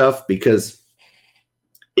previous stuff, because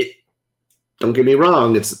don't get me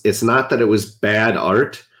wrong, it's not that it was bad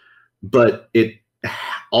art, but it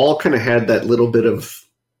all kind of had that little bit of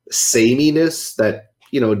sameness that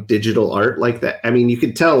digital art like that. I mean, you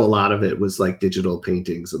could tell a lot of it was like digital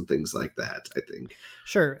paintings and things like that, I think.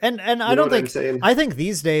 Sure. And I don't think, I think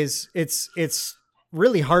these days it's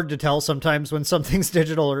really hard to tell sometimes when something's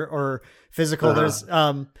digital or physical. There's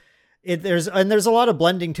a lot of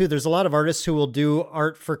blending too. There's a lot of artists who will do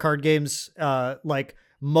art for card games, like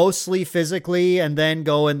mostly physically, and then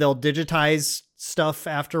go and they'll digitize stuff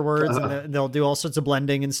afterwards, and they'll do all sorts of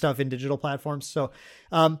blending and stuff in digital platforms. So,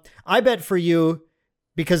 I bet for you,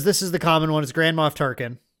 because this is the common one, it's Grand Moff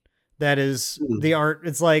Tarkin. That is the art.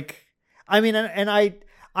 It's like, I mean, and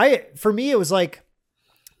for me, it was like,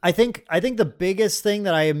 I think the biggest thing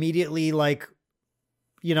that I immediately like,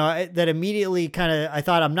 that immediately kind of, I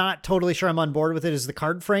thought I'm not totally sure I'm on board with it, is the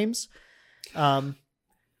card frames.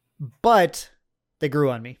 But they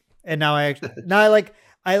grew on me. And now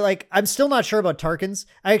I'm still not sure about Tarkins.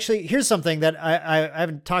 Here's something that I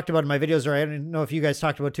haven't talked about in my videos, or I don't know if you guys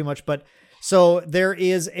talked about too much, but so there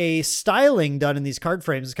is a styling done in these card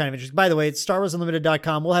frames. It's kind of interesting. By the way, it's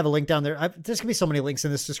StarWarsUnlimited.com. We'll have a link down there. There's gonna be so many links in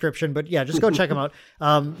this description, but yeah, just go check them out.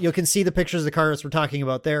 You can see the pictures of the cards we're talking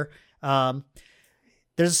about there.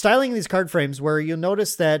 There's a styling in these card frames where you'll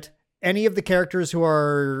notice that any of the characters who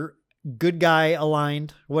are good guy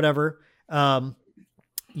aligned, whatever,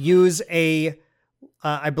 use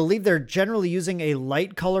I believe they're generally using a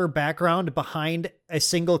light color background behind a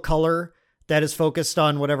single color that is focused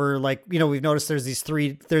on whatever, like, we've noticed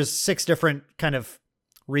there's 6 different kind of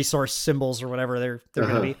resource symbols or whatever they're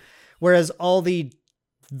going to be. Whereas all the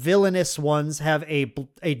villainous ones have a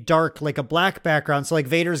dark, like a black background. So like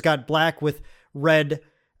Vader's got black with red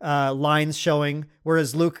lines showing,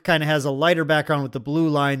 whereas Luke kind of has a lighter background with the blue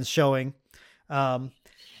lines showing. And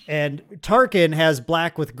Tarkin has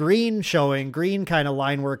black with green showing, green kind of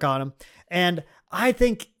line work on him. And I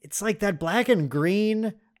think it's like that black and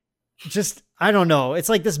green, just, I don't know. It's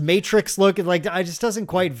like this Matrix look. Like, I just doesn't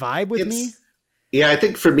quite vibe with me. Yeah, I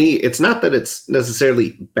think for me, it's not that it's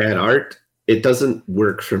necessarily bad art. It doesn't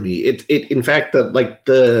work for me. In fact,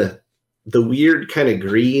 the weird kind of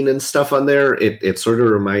green and stuff on there, it sort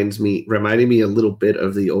of reminded me a little bit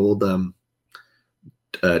of the old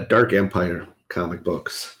Dark Empire comic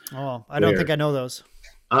books. Oh, I don't think I know those.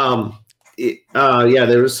 Yeah,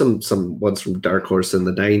 there was some ones from Dark Horse in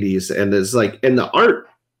the 90s, and it's like, and the art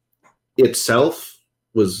itself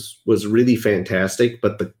was really fantastic,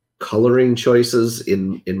 but the coloring choices,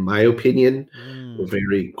 in my opinion, were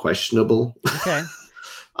very questionable. Okay.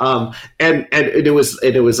 And it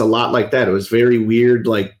was a lot like that. It was very weird,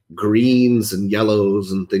 like greens and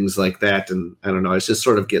yellows and things like that. And I don't know, I was just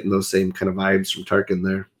sort of getting those same kind of vibes from Tarkin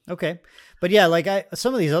there. Okay. But yeah, like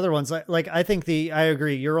some of these other ones, like I think I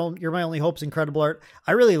agree. You're My Only Hope's incredible art.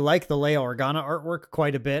 I really like the Leia Organa artwork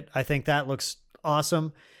quite a bit. I think that looks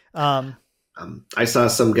awesome. I saw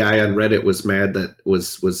some guy on Reddit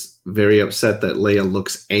was very upset that Leia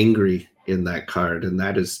looks angry in that card, and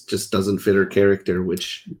that just doesn't fit her character,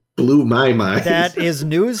 which blew my mind. That is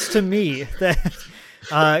news to me. That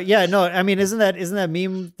yeah, no, I mean, isn't that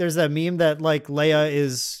meme? There's that meme that like Leia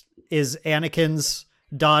is Anakin's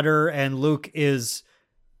daughter and Luke is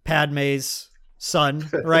Padme's son,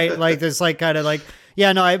 right? Like there's like kind of like,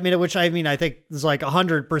 yeah, no, I mean, I think it's like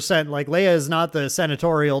 100%. Like Leia is not the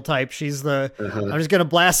senatorial type. She's the, I'm just going to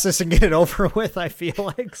blast this and get it over with. I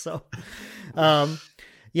feel like so.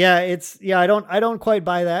 Yeah, I don't quite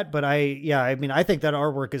buy that, but I mean, I think that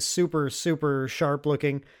artwork is super, super sharp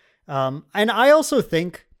looking. And I also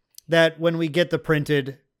think that when we get the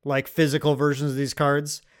printed, like physical versions of these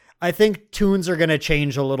cards, I think tunes are going to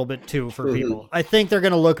change a little bit too for people. I think they're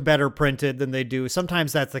going to look better printed than they do.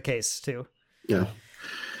 Sometimes that's the case too. Yeah.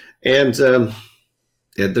 And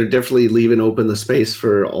they're definitely leaving open the space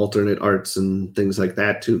for alternate arts and things like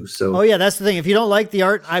that too. So, oh yeah, that's the thing. If you don't like the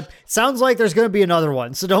art, sounds like there's going to be another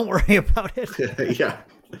one, so don't worry about it. Yeah.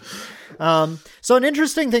 So an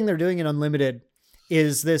interesting thing they're doing in Unlimited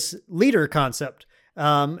is this leader concept.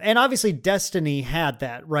 And obviously Destiny had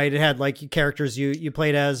that, right? It had like characters you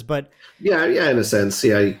played as, but yeah, in a sense.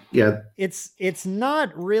 Yeah. It's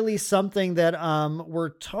not really something that, we're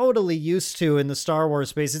totally used to in the Star Wars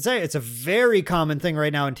space. It's a very common thing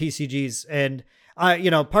right now in TCGs. And,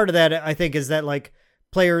 part of that I think is that like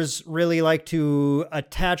players really like to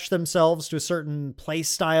attach themselves to a certain play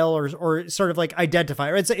style or sort of like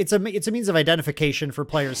identify. It's a means of identification for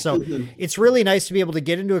players. So it's really nice to be able to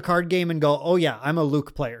get into a card game and go, oh yeah, I'm a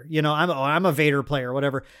Luke player. I'm a Vader player,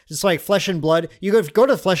 whatever. Just like Flesh and Blood. You go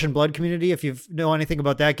to the Flesh and Blood community if you know anything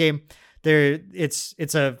about that game. It's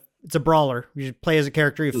a brawler. You play as a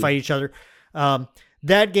character, you fight each other.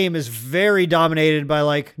 That game is very dominated by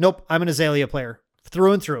like, nope, I'm an Azalea player.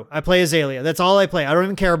 Through and through. I play Azalea. That's all I play. I don't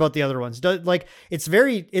even care about the other ones. There's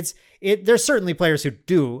certainly players who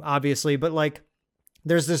do, obviously, but like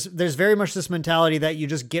there's very much this mentality that you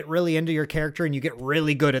just get really into your character and you get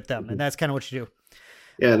really good at them. And that's kind of what you do.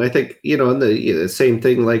 Yeah. And I think, and the same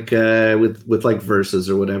thing, like, with like verses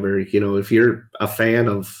or whatever, if you're a fan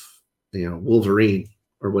of, Wolverine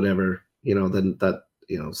or whatever, then that,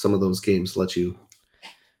 some of those games let you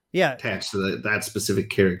attached to that specific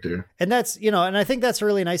character. And that's, and I think that's a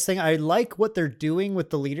really nice thing. I like what they're doing with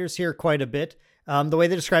the leaders here quite a bit. The way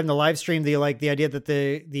they describe in the live stream, the idea that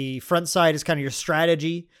the front side is kind of your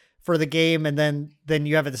strategy for the game. And then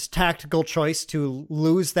you have this tactical choice to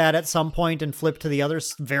lose that at some point and flip to the other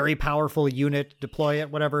very powerful unit, deploy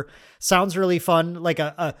it, whatever. Sounds really fun. Like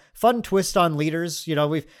a fun twist on leaders.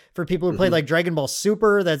 For people who played like Dragon Ball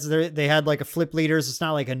Super, they had like a flip leaders. It's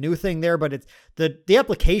not like a new thing there, but the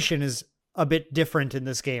application is a bit different in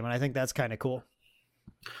this game. And I think that's kind of cool.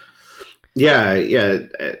 Yeah.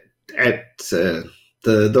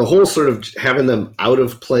 The whole sort of having them out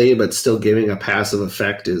of play but still giving a passive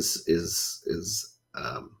effect is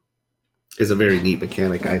a very neat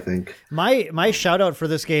mechanic, I think. My shout out for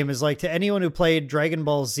this game is like to anyone who played Dragon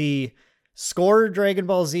Ball Z, Score Dragon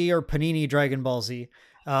Ball Z or Panini Dragon Ball Z.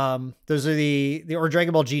 Those are or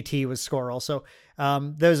Dragon Ball GT was Score also.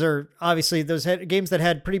 Those are obviously games that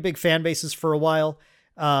had pretty big fan bases for a while.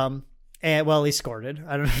 And well, at least Score did.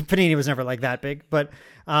 I don't know. Panini was never like that big, but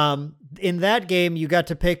in that game, you got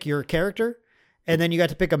to pick your character, and then you got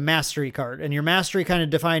to pick a mastery card, and your mastery kind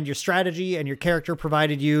of defined your strategy, and your character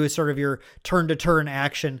provided you sort of your turn-to-turn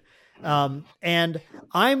action. And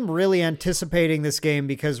I'm really anticipating this game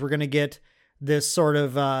because we're going to get this sort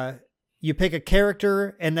of, you pick a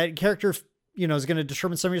character and that character, is going to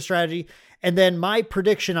determine some of your strategy. And then my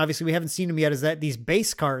prediction, obviously we haven't seen them yet, is that these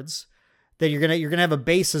base cards that you're going to have a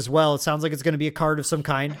base as well. It sounds like it's going to be a card of some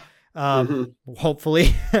kind.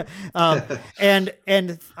 Hopefully. And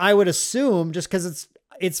I would assume, just cause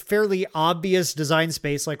it's fairly obvious design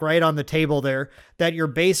space, like right on the table there, that your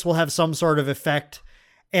base will have some sort of effect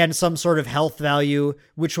and some sort of health value,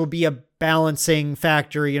 which will be a balancing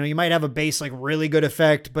factor. You might have a base, like really good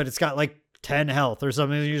effect, but it's got like 10 health or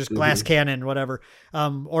something. You just glass cannon, whatever.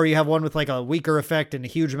 Or you have one with like a weaker effect and a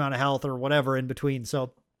huge amount of health or whatever in between.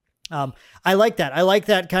 So, I like that. I like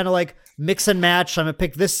that kind of like mix and match. I'm gonna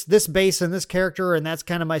pick this base and this character, and that's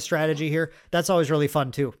kind of my strategy here. That's always really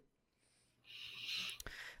fun too.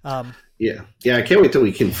 Yeah. I can't wait till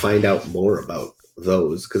we can find out more about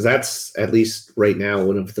those, because that's, at least right now,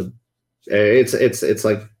 one of the. It's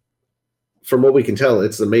like, from what we can tell,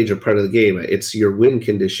 it's a major part of the game. It's your win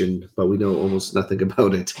condition, but we know almost nothing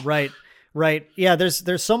about it. Right. Yeah.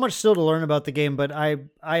 There's so much still to learn about the game, but I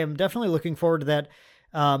am definitely looking forward to that.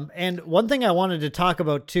 And one thing I wanted to talk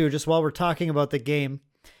about too, just while we're talking about the game,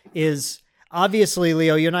 is obviously,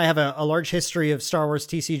 Leo, you and I have a large history of Star Wars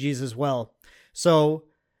TCGs as well. So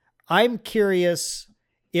I'm curious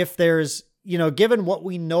if there's, given what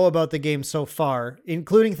we know about the game so far,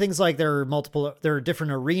 including things like there are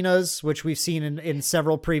different arenas, which we've seen in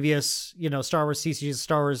several previous, Star Wars TCGs,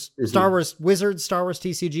 Star Wars Wizards, Star Wars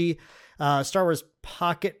TCG, Star Wars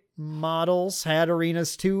Pocket Models had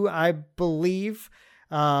arenas too, I believe.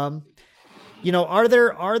 Are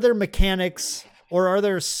there mechanics or are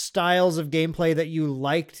there styles of gameplay that you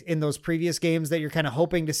liked in those previous games that you're kind of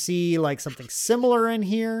hoping to see like something similar in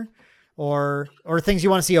here, or things you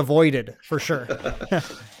want to see avoided for sure?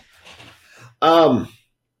 I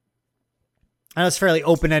know it's a fairly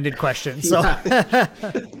open-ended question. So I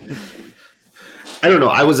don't know.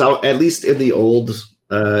 I was out, at least in the old,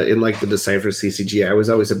 in like the Decipher CCG, I was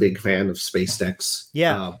always a big fan of space decks.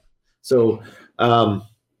 Yeah.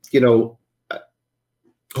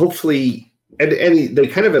 Hopefully, and they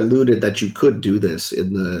kind of alluded that you could do this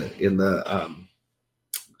in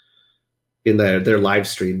their live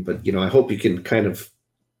stream, but I hope you can kind of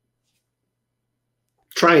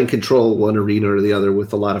try and control one arena or the other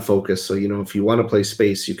with a lot of focus. So if you want to play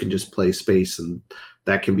space, you can just play space, and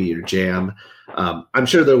that can be your jam. I'm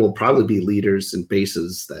sure there will probably be leaders and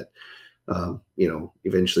bases that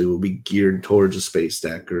eventually will be geared towards a space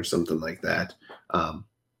deck or something like that.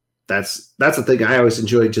 That's the thing I always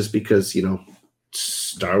enjoy, just because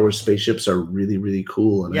Star Wars spaceships are really, really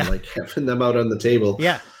cool, and I like having them out on the table.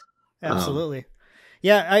 Yeah, absolutely.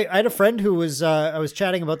 I had a friend who was I was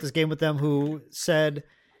chatting about this game with them, who said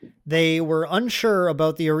they were unsure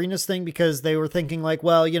about the arenas thing because they were thinking like,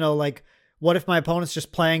 well, like, what if my opponent's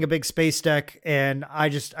just playing a big space deck and I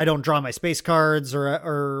don't draw my space cards,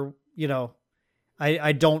 or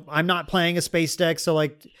I'm not playing a space deck. So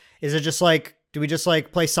like, is it just like, do we just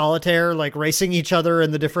like play solitaire, like racing each other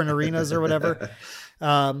in the different arenas or whatever?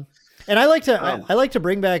 And I like to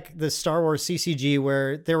bring back the Star Wars CCG,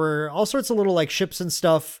 where there were all sorts of little like ships and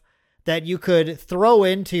stuff that you could throw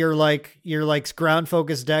into your ground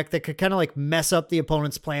focused deck that could kind of like mess up the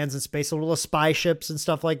opponent's plans in space. A little spy ships and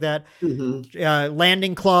stuff like that.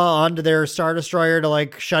 Landing claw onto their Star Destroyer to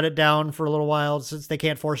like shut it down for a little while, since they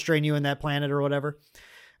can't force drain you in that planet or whatever.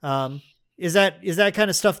 Is that kind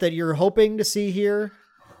of stuff that you're hoping to see here?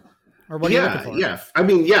 Or what are you looking for? Yeah. I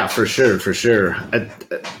mean, yeah, for sure.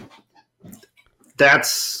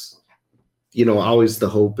 That's, always the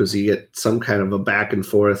hope, is you get some kind of a back and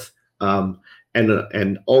forth,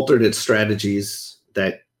 and alternate strategies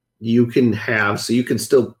that you can have, so you can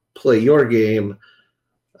still play your game,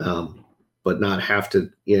 but not have to,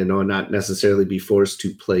 not necessarily be forced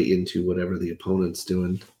to play into whatever the opponent's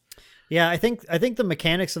doing. Yeah, I think the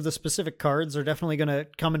mechanics of the specific cards are definitely going to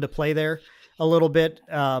come into play there a little bit.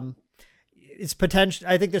 It's potential.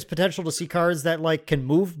 I think there's potential to see cards that like can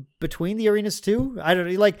move between the arenas too. I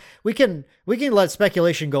don't like. We can let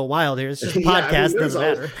speculation go wild here. It's just a podcast. Doesn't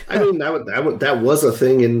matter. I mean, that was a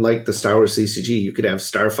thing in like the Star Wars CCG. You could have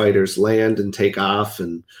starfighters land and take off,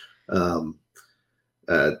 and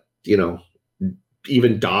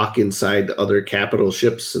even dock inside other capital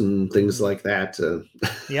ships and things like that.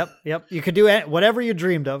 Yep. You could do whatever you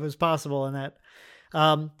dreamed of is possible in that.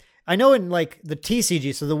 I know in like the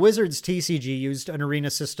TCG, so the Wizards TCG used an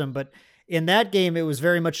arena system, but in that game, it was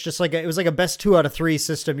very much just like it was like a best 2 out of 3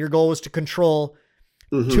 system. Your goal was to control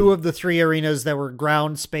 2 of the 3 arenas that were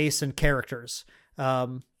ground, space, and characters.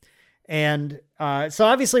 And so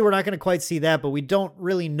obviously we're not going to quite see that, but we don't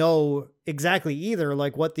really know exactly either,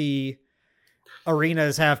 like what the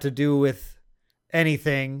arenas have to do with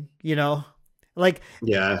anything, you know? Like,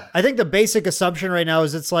 Yeah, I think the basic assumption right now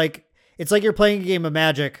is it's like you're playing a game of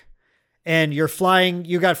Magic and you're flying,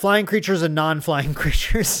 you got flying creatures and non-flying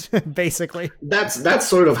creatures, basically. that's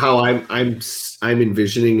sort of how I'm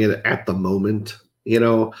envisioning it at the moment. You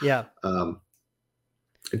know, Yeah.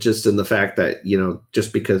 Just in the fact that, you know,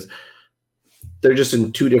 just because they're just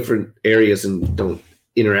in two different areas and don't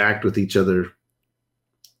interact with each other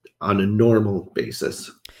on a normal basis.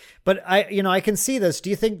 But I can see this. Do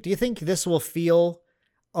you think this will feel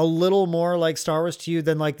a little more like Star Wars to you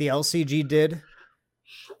than like the LCG did?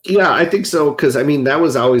 Yeah, I think so. Cause I mean, that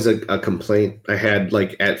was always a complaint I had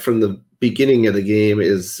like from the beginning of the game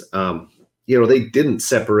is, you know, they didn't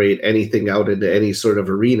separate anything out into any sort of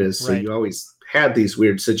arenas. So Right. you always had these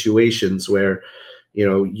weird situations where, you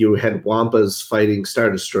know, you had Wampas fighting Star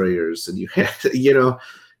Destroyers and you had, or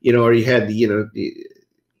you had,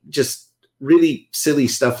 just really silly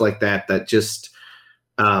stuff like that, that just,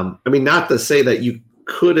 I mean, not to say that you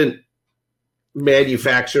couldn't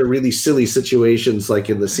manufacture really silly situations like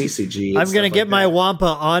in the CCG. I'm going to get my Wampa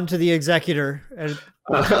onto the Executor.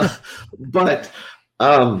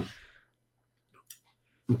 Um,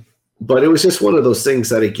 but it was just one of those things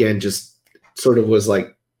that, again, just sort of was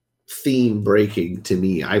like theme breaking to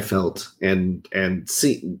me, I felt. And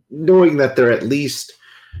knowing that they're at least,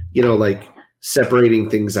 you know, like separating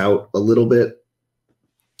things out a little bit,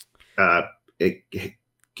 it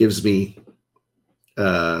gives me,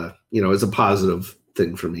 is a positive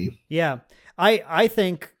thing for me. Yeah. I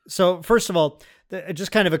think so. First of all, it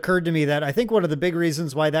just kind of occurred to me that I think one of the big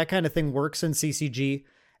reasons why that kind of thing works in CCG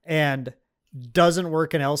and doesn't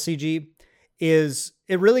work in LCG is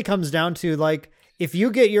it really comes down to like, if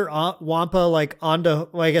you get your Wampa like onto,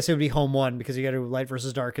 well, I guess it would be home one because you got to do light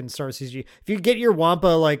versus dark in Star Wars CCG. If you get your Wampa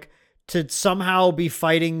like to somehow be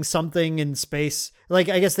fighting something in space, like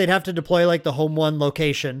I guess they'd have to deploy like the home one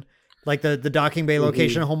location, like the docking bay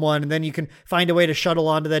location, home one, and then you can find a way to shuttle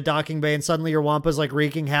onto that docking bay, and suddenly your Wampa's like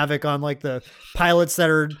wreaking havoc on like the pilots that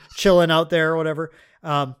are chilling out there or whatever.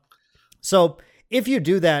 So if you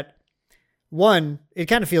do that, one, it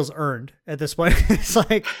kind of feels earned at this point. It's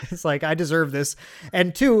like I deserve this.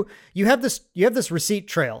 And two, you have this receipt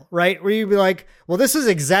trail, right? Where you'd be like, well, this is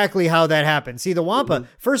exactly how that happened. See, the Wampa,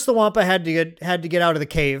 first the Wampa had to get out of the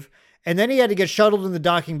cave, and then he had to get shuttled in the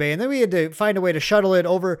docking bay, and then we had to find a way to shuttle it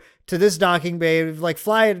over to this docking bay, like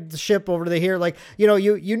fly the ship over to here. Like, you know,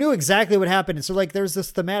 you knew exactly what happened. And so like there's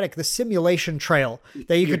this thematic, the simulation trail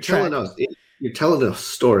that you could track. You're telling a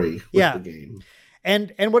story with the game.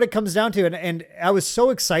 And what it comes down to, and I was so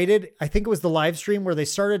excited, I think it was the live stream where they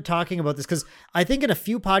started talking about this, because I think in a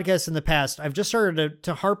few podcasts in the past, I've just started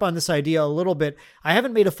to harp on this idea a little bit. I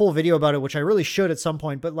haven't made a full video about it, which I really should at some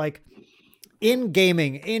point, but like in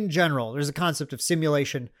gaming in general, there's a concept of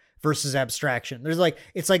simulation versus abstraction. There's like,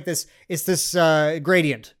 it's this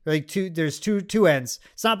gradient, like there's two ends.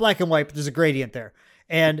 It's not black and white, but there's a gradient there.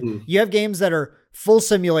 And you have games that are full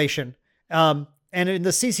simulation, and in the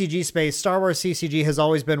CCG space, Star Wars CCG has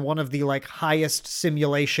always been one of the like highest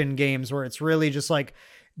simulation games, where it's really just like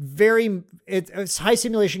it's high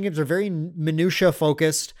simulation games are very minutia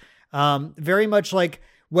focused, very much like,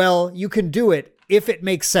 well, you can do it if it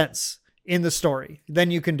makes sense in the story,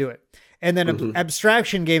 then you can do it. And then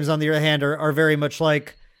abstraction games, on the other hand, are very much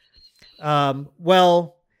like,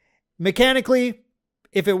 well, mechanically,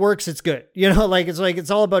 if it works, it's good. You know, like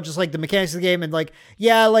it's all about just like the mechanics of the game. And like,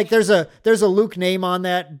 yeah, like there's a Luke name on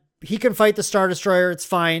that. He can fight the Star Destroyer. It's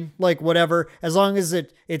fine. Like whatever, as long as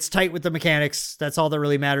it's tight with the mechanics, that's all that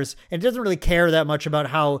really matters. And it doesn't really care that much about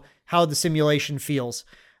how the simulation feels.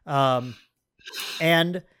 And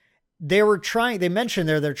they mentioned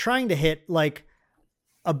they're trying to hit like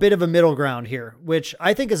a bit of a middle ground here, which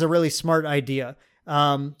I think is a really smart idea.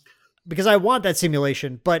 Because I want that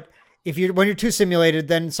simulation, but when you're too simulated,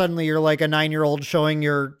 then suddenly you're like a 9-year-old showing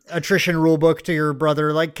your attrition rule book to your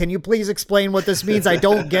brother. Like, can you please explain what this means? I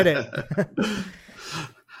don't get it.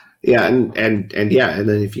 Yeah. And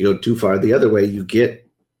then if you go too far the other way, you get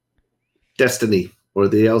Destiny or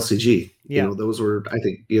the LCG. Yeah. You know, those were, I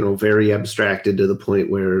think, very abstracted to the point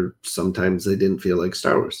where sometimes they didn't feel like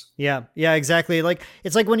Star Wars. Yeah. Yeah, exactly. Like,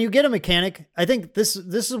 it's like when you get a mechanic, I think this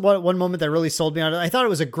is one moment that really sold me on it. I thought it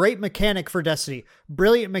was a great mechanic for Destiny,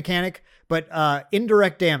 brilliant mechanic, but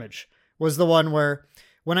indirect damage was the one where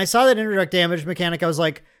when I saw that indirect damage mechanic, I was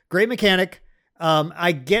like, great mechanic.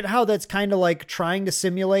 I get how that's kind of like trying to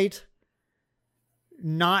simulate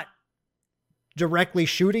not directly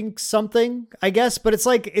shooting something, I guess, but it's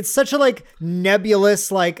like, it's such a like nebulous,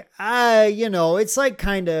 like, it's like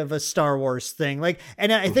kind of a Star Wars thing. Like,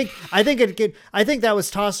 and I think that was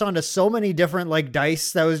tossed onto so many different like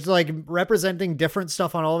dice that was like representing different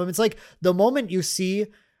stuff on all of them. It's like the moment you see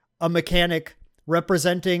a mechanic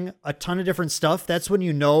representing a ton of different stuff, that's when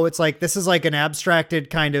you know it's like, this is like an abstracted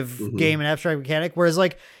kind of game, an abstract mechanic. Whereas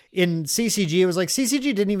like in CCG, it was like CCG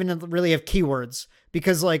didn't even really have keywords.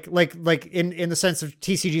 Because like in the sense of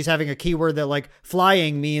TCGs having a keyword that like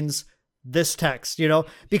flying means this text,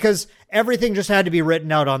 because everything just had to be written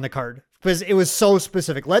out on the card because it was so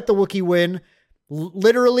specific. Let the Wookiee win,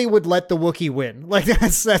 literally would let the Wookiee win. Like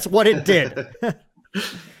that's what it did.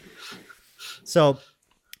 So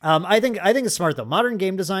I think it's smart though. Modern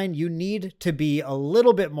game design, you need to be a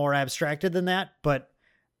little bit more abstracted than that, but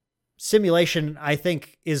simulation, I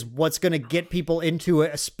think, is what's going to get people into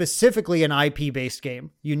specifically an IP based game.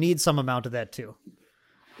 You need some amount of that too.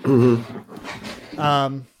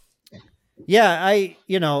 Yeah, I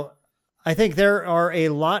think there are a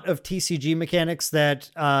lot of TCG mechanics that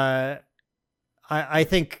I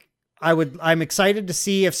think I'm excited to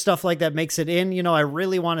see if stuff like that makes it in. I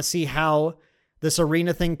really want to see how this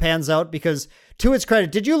arena thing pans out because, to its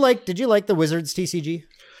credit, did you like the Wizards TCG?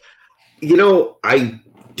 I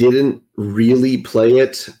didn't really play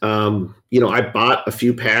it. I bought a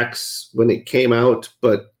few packs when it came out,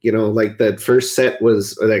 but like that first set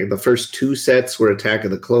was like the first two sets were Attack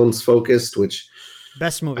of the Clones focused, which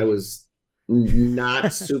best movie I was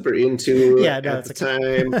not super into at the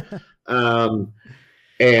time.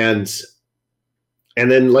 And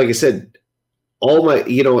then, like I said, all my,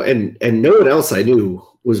 and no one else I knew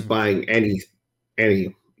was buying any,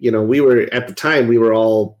 we were at the time, we were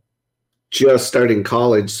all just starting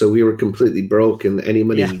college, so we were completely broke, and any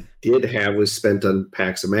money we did have was spent on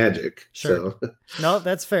packs of Magic. Sure. So. No,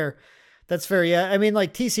 that's fair. That's fair. Yeah. I mean,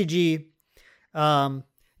 like TCG,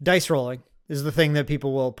 dice rolling is the thing that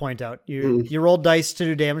people will point out. You roll dice to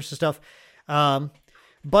do damage to stuff.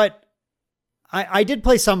 But I did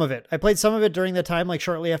play some of it. I played some of it during the time, like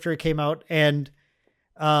shortly after it came out. And,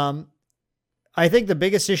 I think the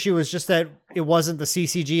biggest issue was just that it wasn't the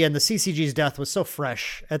CCG, and the CCG's death was so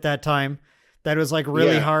fresh at that time that it was like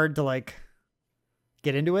really hard to like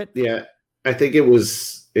get into it. Yeah. I think it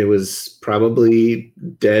was probably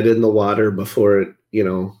dead in the water before it,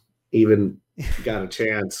 even got a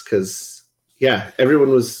chance. Cause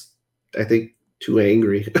everyone was, I think, too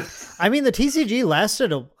angry. I mean, the TCG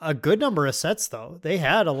lasted a good number of sets though. They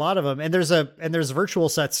had a lot of them, and there's virtual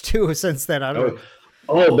sets too since then. I don't know.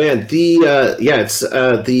 Oh man, it's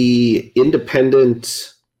the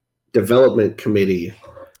Independent Development Committee.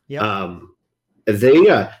 Yeah.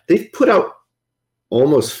 They've put out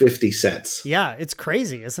almost 50 sets. Yeah, it's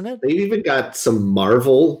crazy, isn't it? They've even got some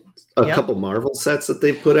Marvel, couple Marvel sets that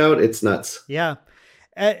they've put out. It's nuts. Yeah.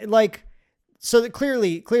 So that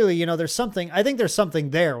clearly, there's something, I think there's something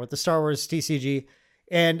there with the Star Wars TCG.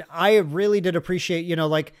 And I really did appreciate,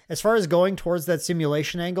 like as far as going towards that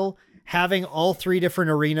simulation angle, having all three different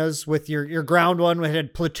arenas with your ground one, which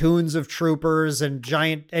had platoons of troopers and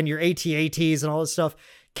your AT-ATs and all this stuff,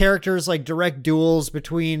 characters like direct duels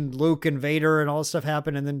between Luke and Vader and all this stuff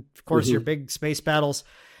happen. And then of course your big space battles,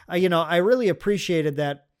 I really appreciated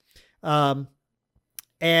that. And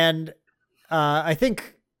I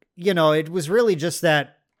think, it was really just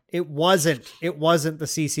that it wasn't the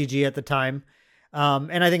CCG at the time.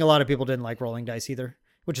 And I think a lot of people didn't like rolling dice either,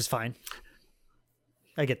 which is fine.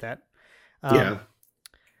 I get that.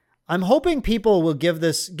 I'm hoping people will give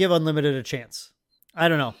Unlimited a chance. I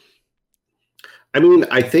don't know. I mean,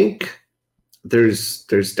 I think there's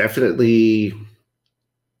definitely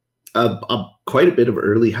quite a bit of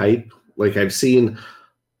early hype. Like I've seen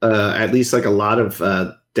at least like a lot of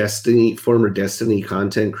former Destiny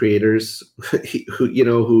content creators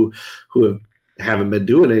who haven't been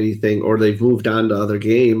doing anything, or they've moved on to other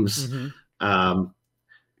games, are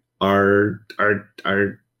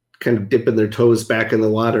kind of dipping their toes back in the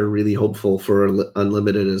water, really hopeful for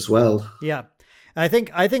Unlimited as well. Yeah. I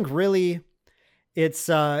think really it's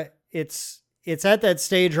at that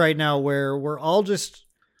stage right now where we're all just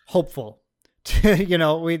hopeful.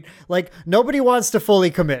 We like, nobody wants to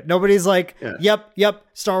fully commit. Nobody's like, yep,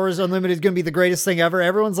 Star Wars Unlimited is going to be the greatest thing ever.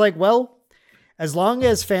 Everyone's like, well, as long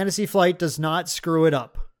as Fantasy Flight does not screw it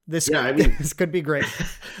up, this could be great.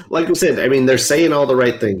 Like we said, I mean, they're saying all the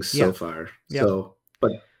right things so far. Yep. So,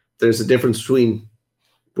 but there's a difference between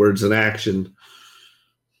words and action.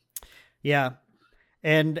 Yeah.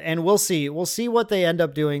 And we'll see what they end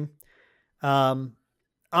up doing. I'm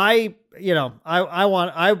really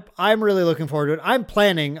looking forward to it. I'm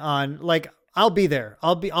planning on, like, I'll be there.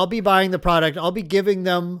 I'll be buying the product. I'll be giving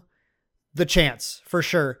them the chance for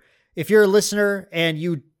sure. If you're a listener and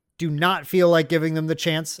you do not feel like giving them the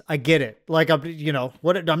chance, I get it. Like,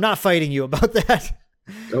 I'm not fighting you about that.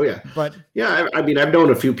 Oh yeah. But yeah, I mean, I've known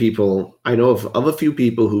a few people, I know of a few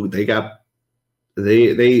people who they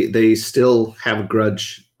still have a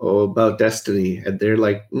grudge about Destiny, and they're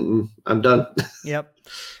like, I'm done. Yep.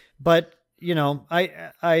 But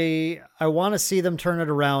I want to see them turn it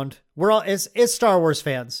around. We're all, as Star Wars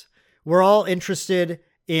fans, we're all interested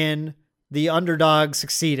in the underdog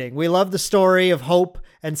succeeding. We love the story of hope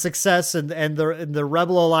and success and the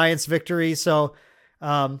Rebel Alliance victory. So,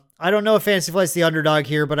 I don't know if Fantasy Flight's the underdog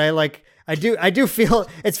here, but I do feel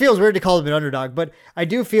it feels weird to call them an underdog, but I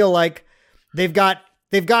do feel like they've got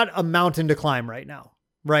a mountain to climb right now.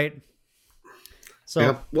 Right. So,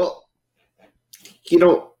 yeah, well,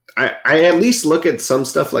 I at least look at some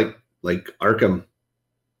stuff like Arkham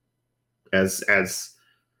as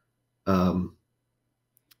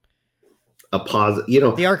a positive,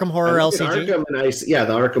 the Arkham Horror LCG. Arkham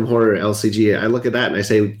the Arkham Horror LCG. I look at that and I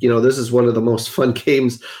say, this is one of the most fun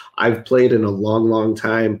games I've played in a long, long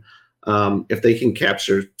time. If they can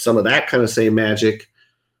capture some of that kind of same magic,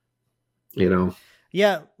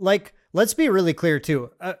 Yeah, like, let's be really clear too.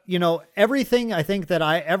 Everything I think that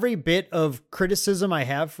every bit of criticism I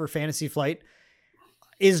have for Fantasy Flight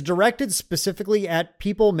is directed specifically at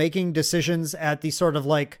people making decisions at the sort of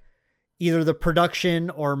like either the production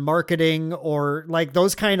or marketing or like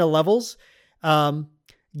those kind of levels.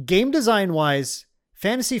 Game design wise,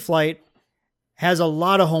 Fantasy Flight has a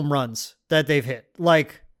lot of home runs that they've hit.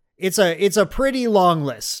 Like, it's a pretty long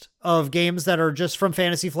list of games that are just from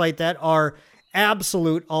Fantasy Flight that are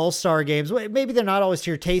absolute all-star games. Maybe they're not always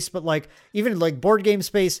to your taste, but like even like Board Game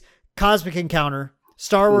Space, Cosmic Encounter,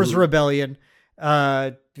 Star Wars Rebellion,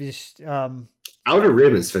 Outer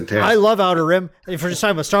Rim is fantastic. I love Outer Rim. If we're just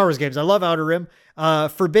talking about Star Wars games, I love Outer Rim.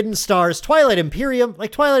 Forbidden Stars, Twilight Imperium.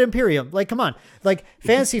 Like, come on. Like,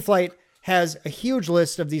 Fantasy Flight has a huge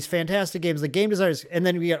list of these fantastic games, like game designers. And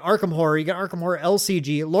then we got Arkham Horror. You got Arkham Horror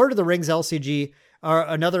LCG, Lord of the Rings LCG, are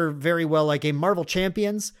another very well-liked game. Marvel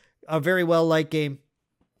Champions, a very well-liked game.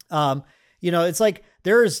 It's like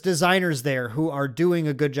there's designers there who are doing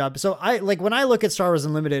a good job. So when I look at Star Wars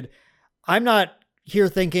Unlimited, I'm not here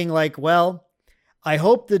thinking like, well, I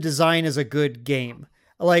hope the design is a good game.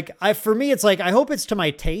 For me, it's like, I hope it's to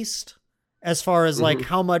my taste as far as like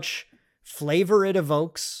how much flavor it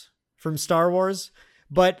evokes from Star Wars,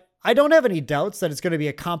 but I don't have any doubts that it's going to be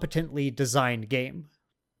a competently designed game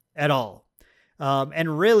at all.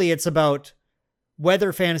 And really it's about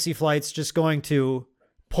whether Fantasy Flight's just going to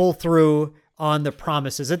pull through on the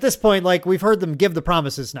promises. At this point, like, we've heard them give the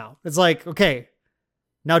promises now. It's like, okay,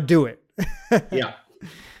 now do it. Yeah.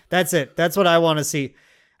 That's it. That's what I want to see.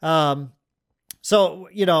 So,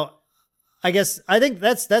 I think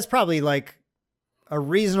that's probably like a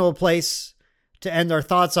reasonable place to end our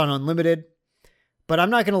thoughts on Unlimited, but I'm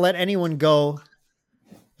not going to let anyone go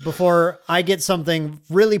before I get something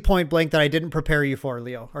really point blank that I didn't prepare you for,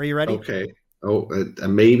 Leo. Are you ready? Okay. Oh,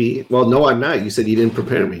 maybe. Well, no, I'm not. You said you didn't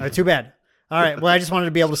prepare me. Too bad. All right. Well, I just wanted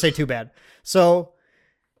to be able to say too bad. So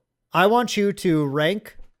I want you to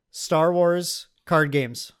rank Star Wars card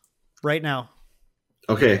games right now.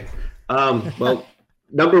 Okay. Well,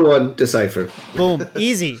 number 1, Decipher. Boom.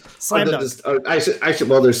 Easy. Slam dunk. I should.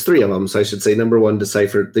 Well, there's 3 of them, so I should say number 1,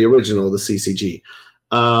 Decipher, the original, the CCG.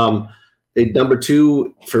 Number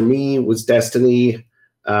 2 for me was Destiny.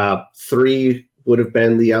 3 would have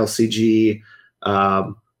been the LCG.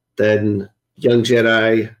 Then Young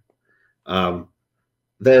Jedi.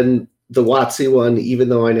 Then the WotC one, even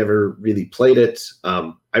though I never really played it.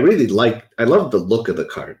 I love the look of the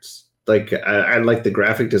cards. Like, I like the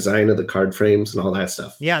graphic design of the card frames and all that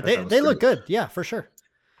stuff. Yeah, they look good. Yeah, for sure.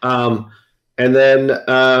 And then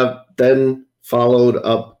followed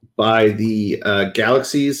up by the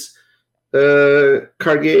Galaxies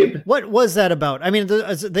card game. What was that about? I mean, the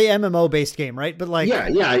MMO based game, right? But like,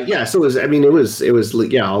 yeah. So it was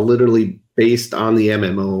literally based on the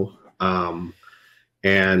MMO.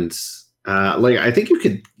 I think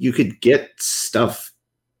you could get stuff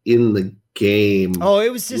in the game. Oh, it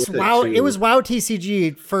was just WoW. It was WoW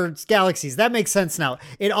TCG for Galaxies. That makes sense now.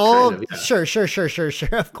 It all kind of, yeah. Sure.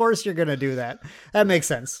 Of course you're gonna do that. That makes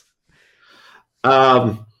sense.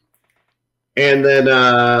 And then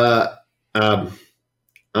I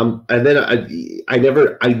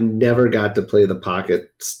never got to play the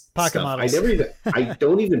pocket stuff. Models. I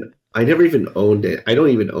never even owned it. I don't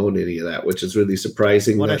even own any of that, which is really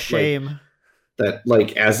surprising. What a shame. That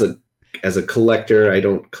as a collector, I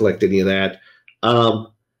don't collect any of that. And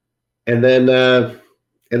then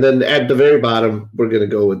And then at the very bottom, we're going to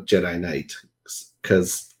go with Jedi Knight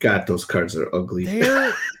because, God, those cards are ugly.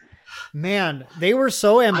 Man, they were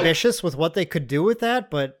so ambitious with what they could do with that,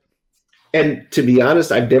 but. And to be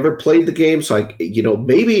honest, I've never played the game, so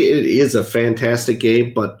maybe it is a fantastic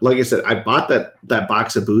game. But like I said, I bought that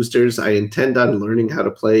box of boosters. I intend on learning how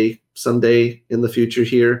to play someday in the future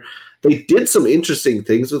here. They did some interesting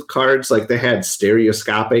things with cards, like they had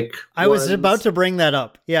stereoscopic. I was about to bring that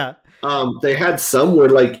up. Yeah. They had some where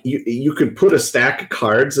like you could put a stack of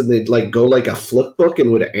cards and they'd like go like a flip book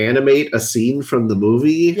and would animate a scene from the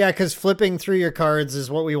movie. Yeah, because flipping through your cards is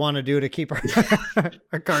what we want to do to keep our,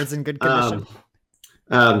 our cards in good condition.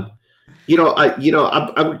 I'm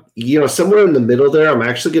somewhere in the middle there. I'm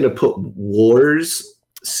actually going to put Wars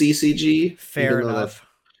CCG. Fair enough.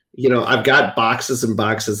 I've got boxes and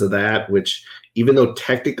boxes of that, which even though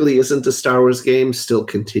technically isn't a Star Wars game, still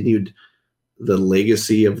continued the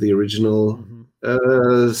legacy of the original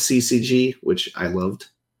CCG, which I loved.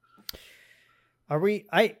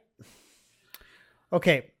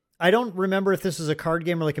 Okay. I don't remember if this was a card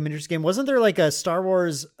game or like a miniatures game. Wasn't there like a Star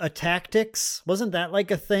Wars Tactics? Wasn't that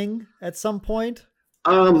like a thing at some point?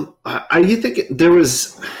 You think there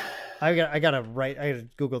was? I gotta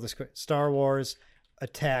Google this quick. Star Wars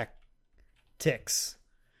Tactics.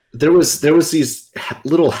 There was these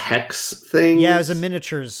little hex things. Yeah, it was a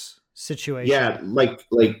miniatures situation. Yeah, like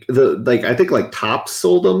I think like Topps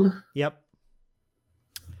sold them. Yep.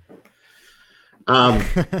 I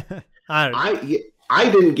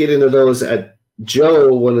didn't get into those. At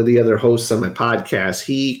Joe, one of the other hosts on my podcast,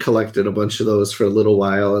 he collected a bunch of those for a little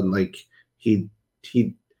while, and like he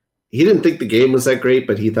didn't think the game was that great,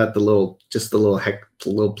 but he thought the little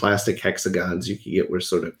plastic hexagons you could get were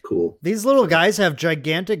sort of cool. These little guys have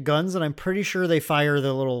gigantic guns, and I'm pretty sure they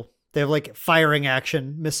they have like firing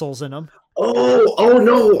action missiles in them. Oh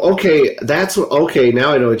no. Okay. Okay.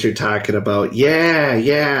 Now I know what you're talking about.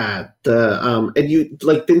 Yeah. And you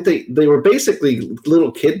like, didn't they were basically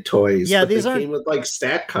little kid toys. Yeah. These came with like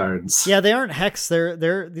stat cards. Yeah. They aren't hex.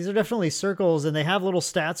 These are definitely circles and they have little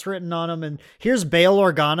stats written on them. And here's Bail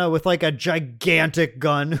Organa with like a gigantic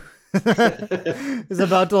gun. Is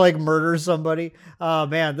about to like murder somebody. Oh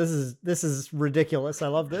man, this is ridiculous. I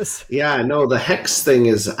love this. Yeah, no, the hex thing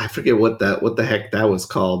is, I forget what the heck that was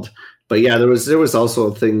called. But yeah, there was also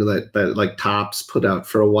a thing that like Topps put out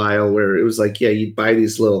for a while where it was like, yeah, you'd buy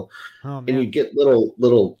these little and you'd get little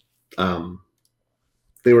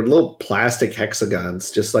they were little plastic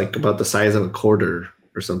hexagons, just like about the size of a quarter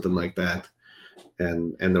or something like that.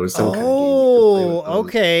 And there was some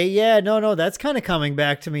okay. Yeah, no, that's kind of coming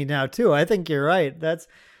back to me now too. I think you're right. That's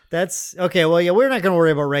okay. Well, yeah, we're not going to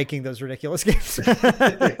worry about ranking those ridiculous games.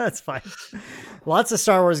 That's fine. Lots of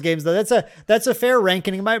Star Wars games though. That's a fair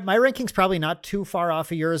ranking. My ranking's probably not too far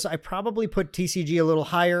off of yours. I probably put TCG a little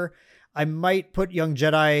higher. I might put Young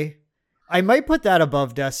Jedi. I might put that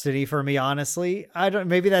above Destiny for me, honestly.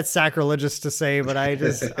 Maybe that's sacrilegious to say, but I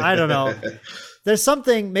don't know. There's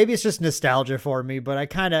something, maybe it's just nostalgia for me, but I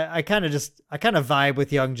kind of vibe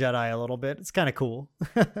with Young Jedi a little bit. It's kind of cool.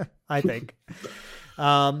 I think.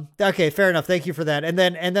 Okay, fair enough. Thank you for that. And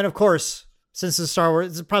then of course, since it's Star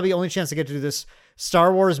Wars, it's probably the only chance to get to do this.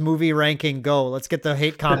 Star Wars movie ranking, go. Let's get the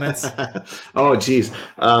hate comments. Oh, geez.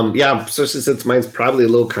 Yeah, especially since mine's probably a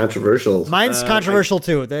little controversial. Mine's controversial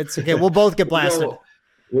too. That's okay. We'll both get blasted.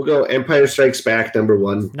 We'll go Empire Strikes Back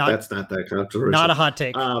 #1. That's not that controversial. Not a hot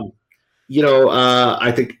take. I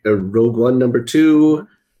think Rogue One #2,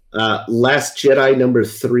 Last Jedi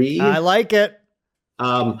 #3. I like it.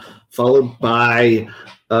 Followed by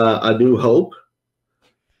A New Hope.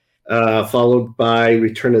 Followed by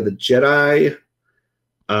Return of the Jedi.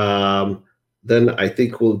 Then I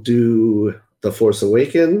think we'll do The Force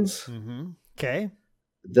Awakens. Mm-hmm. Okay.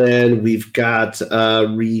 Then we've got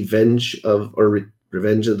Revenge of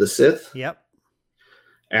the Sith. Yep.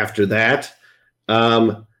 After that,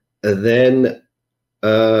 then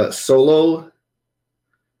Solo.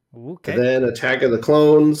 Okay. Then Attack of the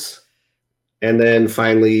Clones, and then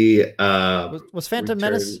finally was Phantom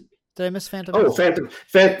Menace. Did I miss Phantom Menace?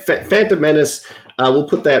 Phantom Menace. We'll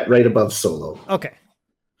put that right above Solo. Okay.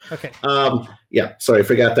 Yeah. Sorry,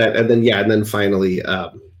 forgot that. And then finally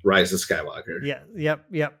Rise of Skywalker. Yeah.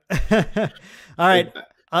 Yep. All right.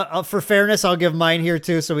 For fairness, I'll give mine here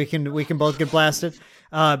too, so we can both get blasted.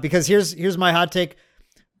 Because here's my hot take.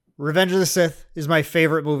 Revenge of the Sith is my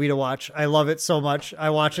favorite movie to watch. I love it so much. I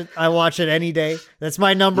watch it any day. That's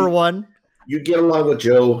my #1. You get along with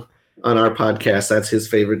Joe on our podcast. That's his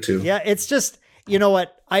favorite too. Yeah, it's just, you know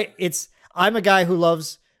what? I'm a guy who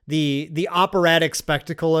loves the operatic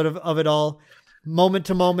spectacle of it all. moment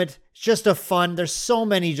to moment. It's just there's so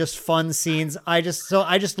many just fun scenes. I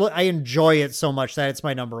enjoy it so much that it's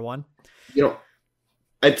my number one. You know,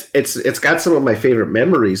 it's got some of my favorite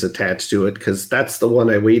memories attached to it because that's the one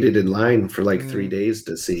I waited in line for like 3 days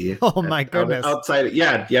to see. Oh my goodness! Outside,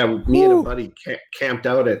 yeah. Me and a buddy camped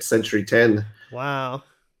out at Century 10. Wow.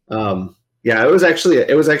 Yeah, it was actually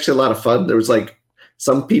a lot of fun. There was like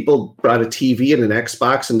some people brought a TV and an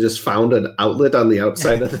Xbox and just found an outlet on the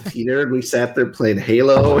outside of the theater, and we sat there playing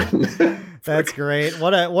Halo. That's great.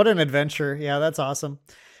 What an adventure! Yeah, that's awesome.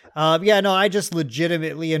 I just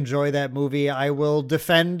legitimately enjoy that movie. I will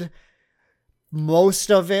defend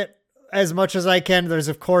most of it as much as I can. There's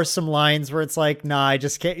of course some lines where it's like, nah, I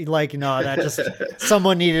just can't, like, no, that just,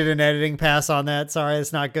 someone needed an editing pass on that. Sorry,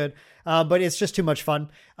 it's not good. But it's just too much fun.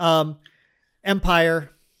 Empire.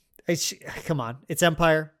 Come on. It's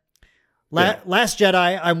Empire. Last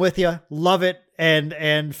Jedi. I'm with you. Love it.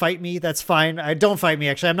 And fight me. That's fine. Don't fight me.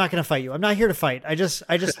 Actually, I'm not going to fight you. I'm not here to fight.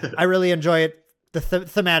 I really enjoy it. The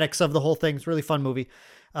thematics of the whole thing. It's a really fun movie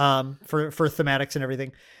for thematics and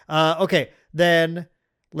everything. Okay, then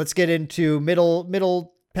let's get into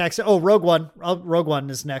middle packs. Oh, Rogue One. Rogue One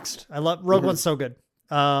is next. I love Rogue One's so good.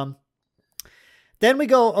 Then we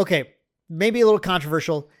go, okay, maybe a little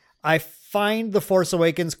controversial. I find The Force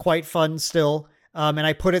Awakens quite fun still, and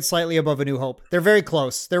I put it slightly above A New Hope. They're very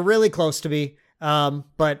close. They're really close to me,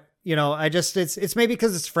 but it's maybe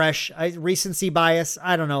because it's fresh. Recency bias.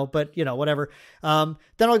 I don't know, but whatever. Then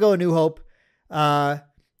I'll go A New Hope.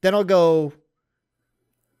 Then I'll go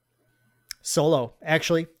Solo.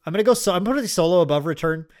 Actually, I'm putting Solo above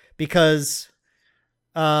Return because,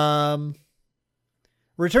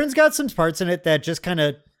 Return's got some parts in it that just I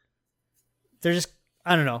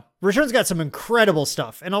don't know. Return's got some incredible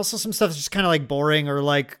stuff, and also some stuff that's just kind of like boring or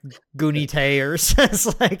like Goonie Tay or it's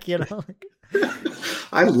like,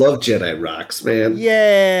 I love Jedi rocks, man.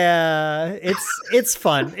 Yeah, it's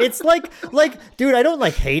fun. It's like, dude, I don't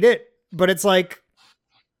like hate it, but it's like,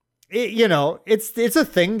 it's a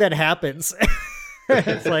thing that happens.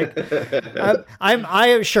 It's like,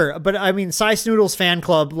 I'm sure, but I mean, Sice Noodles fan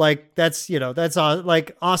club, like that's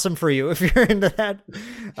like awesome for you if you're into that.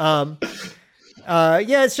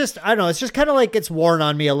 It's just, I don't know. It's just kind of like it's worn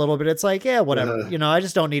on me a little bit. It's like, yeah, whatever. I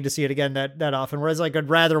just don't need to see it again that often. Whereas like I'd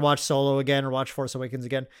rather watch Solo again or watch Force Awakens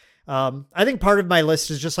again. I think part of my list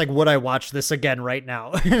is just like, would I watch this again right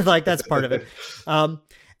now? Like that's part of it.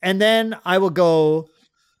 And then I will go,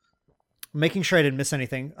 making sure I didn't miss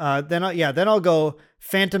anything. Then I'll go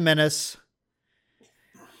Phantom Menace.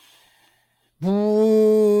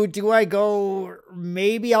 Ooh, do I go?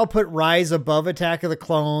 Maybe I'll put Rise above Attack of the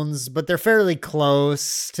Clones, but they're fairly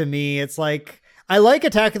close to me. It's like, I like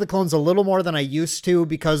Attack of the Clones a little more than I used to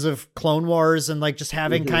because of Clone Wars and like just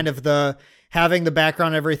having kind of having the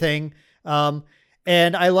background and everything. And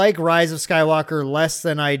I like Rise of Skywalker less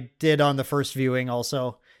than I did on the first viewing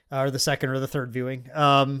also, or the second or the third viewing.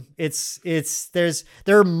 There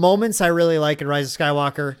are moments I really like in Rise of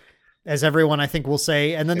Skywalker, as everyone I think will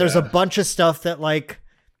say. And then there's a bunch of stuff that like,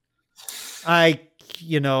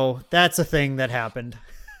 that's a thing that happened.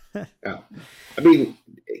 Yeah. I mean,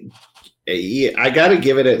 I got to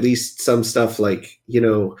give it at least some stuff like,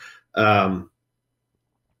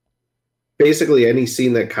 basically any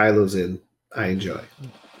scene that Kylo's in, I enjoy,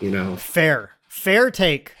 Fair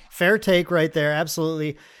take right there.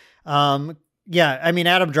 Absolutely. I mean,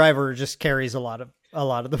 Adam Driver just carries a lot of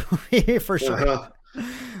the movie for sure. Uh-huh.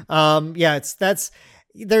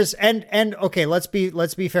 Okay, let's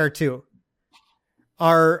be fair too.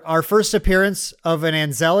 Our first appearance of an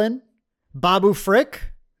Anzellan, Babu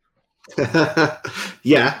Frick.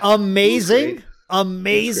 Yeah. Amazing.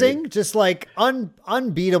 Just like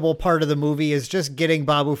unbeatable part of the movie is just getting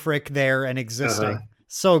Babu Frick there and existing. Uh-huh.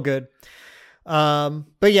 So good.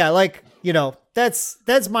 But yeah, like,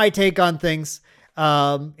 that's my take on things,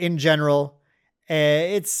 in general. Like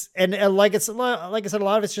I said, a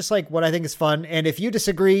lot of it's just like what I think is fun. And if you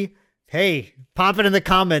disagree, hey, pop it in the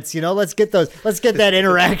comments, let's get that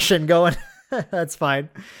interaction going. That's fine.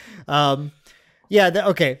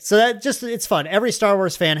 Okay. So it's fun. Every Star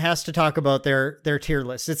Wars fan has to talk about their tier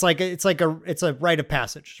list. It's a rite of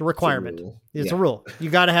passage. It's a requirement. It's a rule. You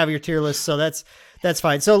got to have your tier list. So that's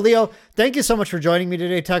fine. So Leo, thank you so much for joining me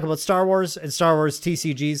today to talk about Star Wars and Star Wars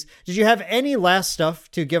TCGs. Did you have any last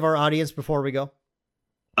stuff to give our audience before we go?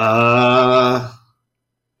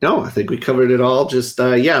 No, I think we covered it all. Just,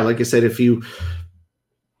 like I said, if you're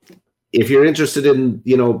interested in,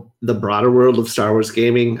 the broader world of Star Wars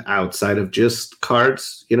gaming outside of just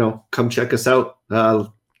cards, come check us out.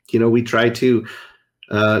 We try to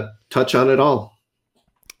touch on it all.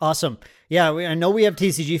 Awesome. Yeah, I know we have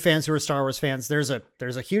TCG fans who are Star Wars fans. There's a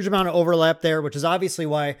huge amount of overlap there, which is obviously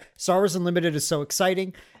why Star Wars Unlimited is so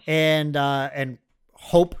exciting. And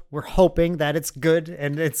we're hoping that it's good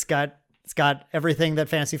and it's got everything that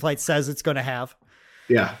Fantasy Flight says it's going to have.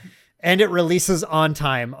 Yeah. And it releases on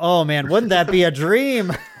time. Oh man, wouldn't that be a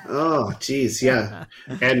dream? Oh, geez, yeah.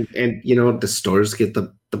 And the stores get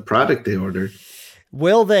the product they ordered.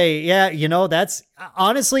 Will they? Yeah, that's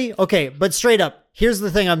honestly okay. But straight up, here's the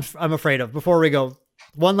thing I'm afraid of. Before we go,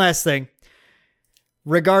 one last thing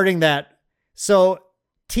regarding that. So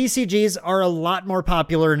TCGs are a lot more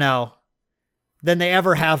popular now than they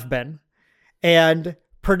ever have been, and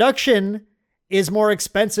production is more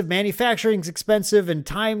expensive. Manufacturing's expensive, and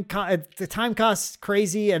the time costs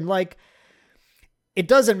crazy, and like. It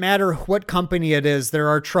doesn't matter what company it is. There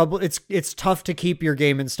are trouble. It's tough to keep your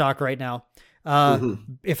game in stock right now.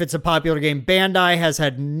 If it's a popular game, Bandai has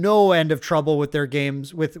had no end of trouble with their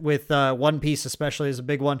games, with One Piece especially is a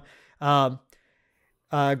big one.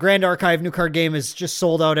 Grand Archive new card game is just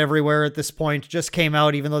sold out everywhere at this point. Just came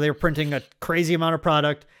out, even though they were printing a crazy amount of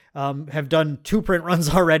product. Have done 2 print runs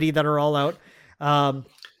already that are all out.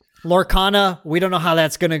 Lorcana, we don't know how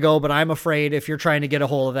that's going to go, but I'm afraid if you're trying to get a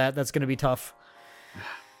hold of that, that's going to be tough.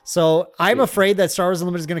 So I'm afraid that Star Wars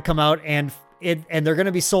Unlimited is going to come out and they're going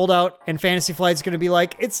to be sold out, and Fantasy Flight's going to be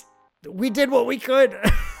like, we did what we could.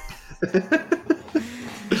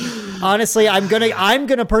 Honestly, I'm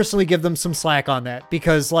gonna personally give them some slack on that,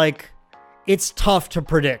 because like it's tough to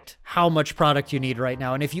predict how much product you need right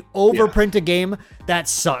now, and if you overprint a game, that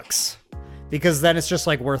sucks, because then it's just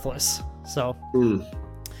like worthless. So.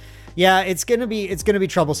 Yeah, it's gonna be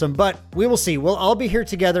troublesome, but we will see. We'll all be here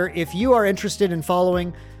together. If you are interested in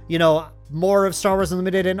following, more of Star Wars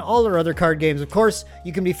Unlimited and all our other card games, of course,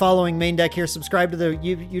 you can be following Main Deck here. Subscribe to the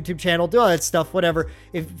YouTube channel, do all that stuff, whatever.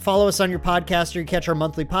 Follow us on your podcast, or you catch our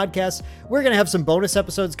monthly podcast. We're gonna have some bonus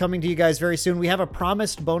episodes coming to you guys very soon. We have a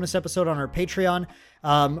promised bonus episode on our Patreon,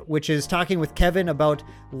 which is talking with Kevin about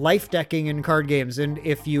life decking in card games. And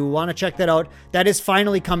if you want to check that out, that is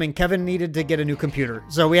finally coming. Kevin needed to get a new computer,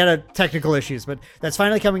 so we had technical issues, but that's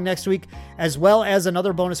finally coming next week, as well as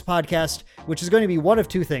another bonus podcast, which is going to be one of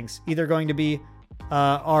 2 things. Either going to be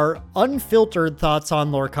our unfiltered thoughts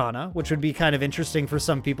on Lorcana, which would be kind of interesting for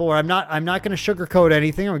some people, where I'm not going to sugarcoat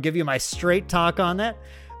anything. I'm going to give you my straight talk on that.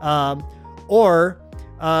 Or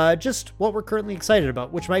just what we're currently excited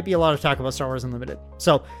about, which might be a lot of talk about Star Wars Unlimited.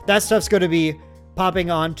 So that stuff's going to be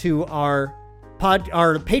popping on to our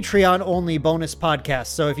Patreon only bonus podcast.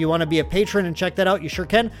 So if you want to be a patron and check that out, you sure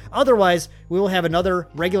can. Otherwise, we will have another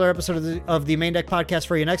regular episode of the Main Deck podcast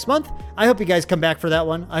for you next month. I hope you guys come back for that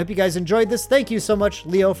one. I hope you guys enjoyed this. Thank you so much,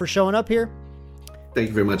 Leo, for showing up here. Thank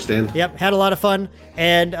you very much, Dan. Yep, had a lot of fun.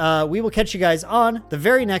 And we will catch you guys on the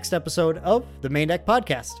very next episode of the Main Deck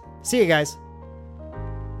podcast. See you guys.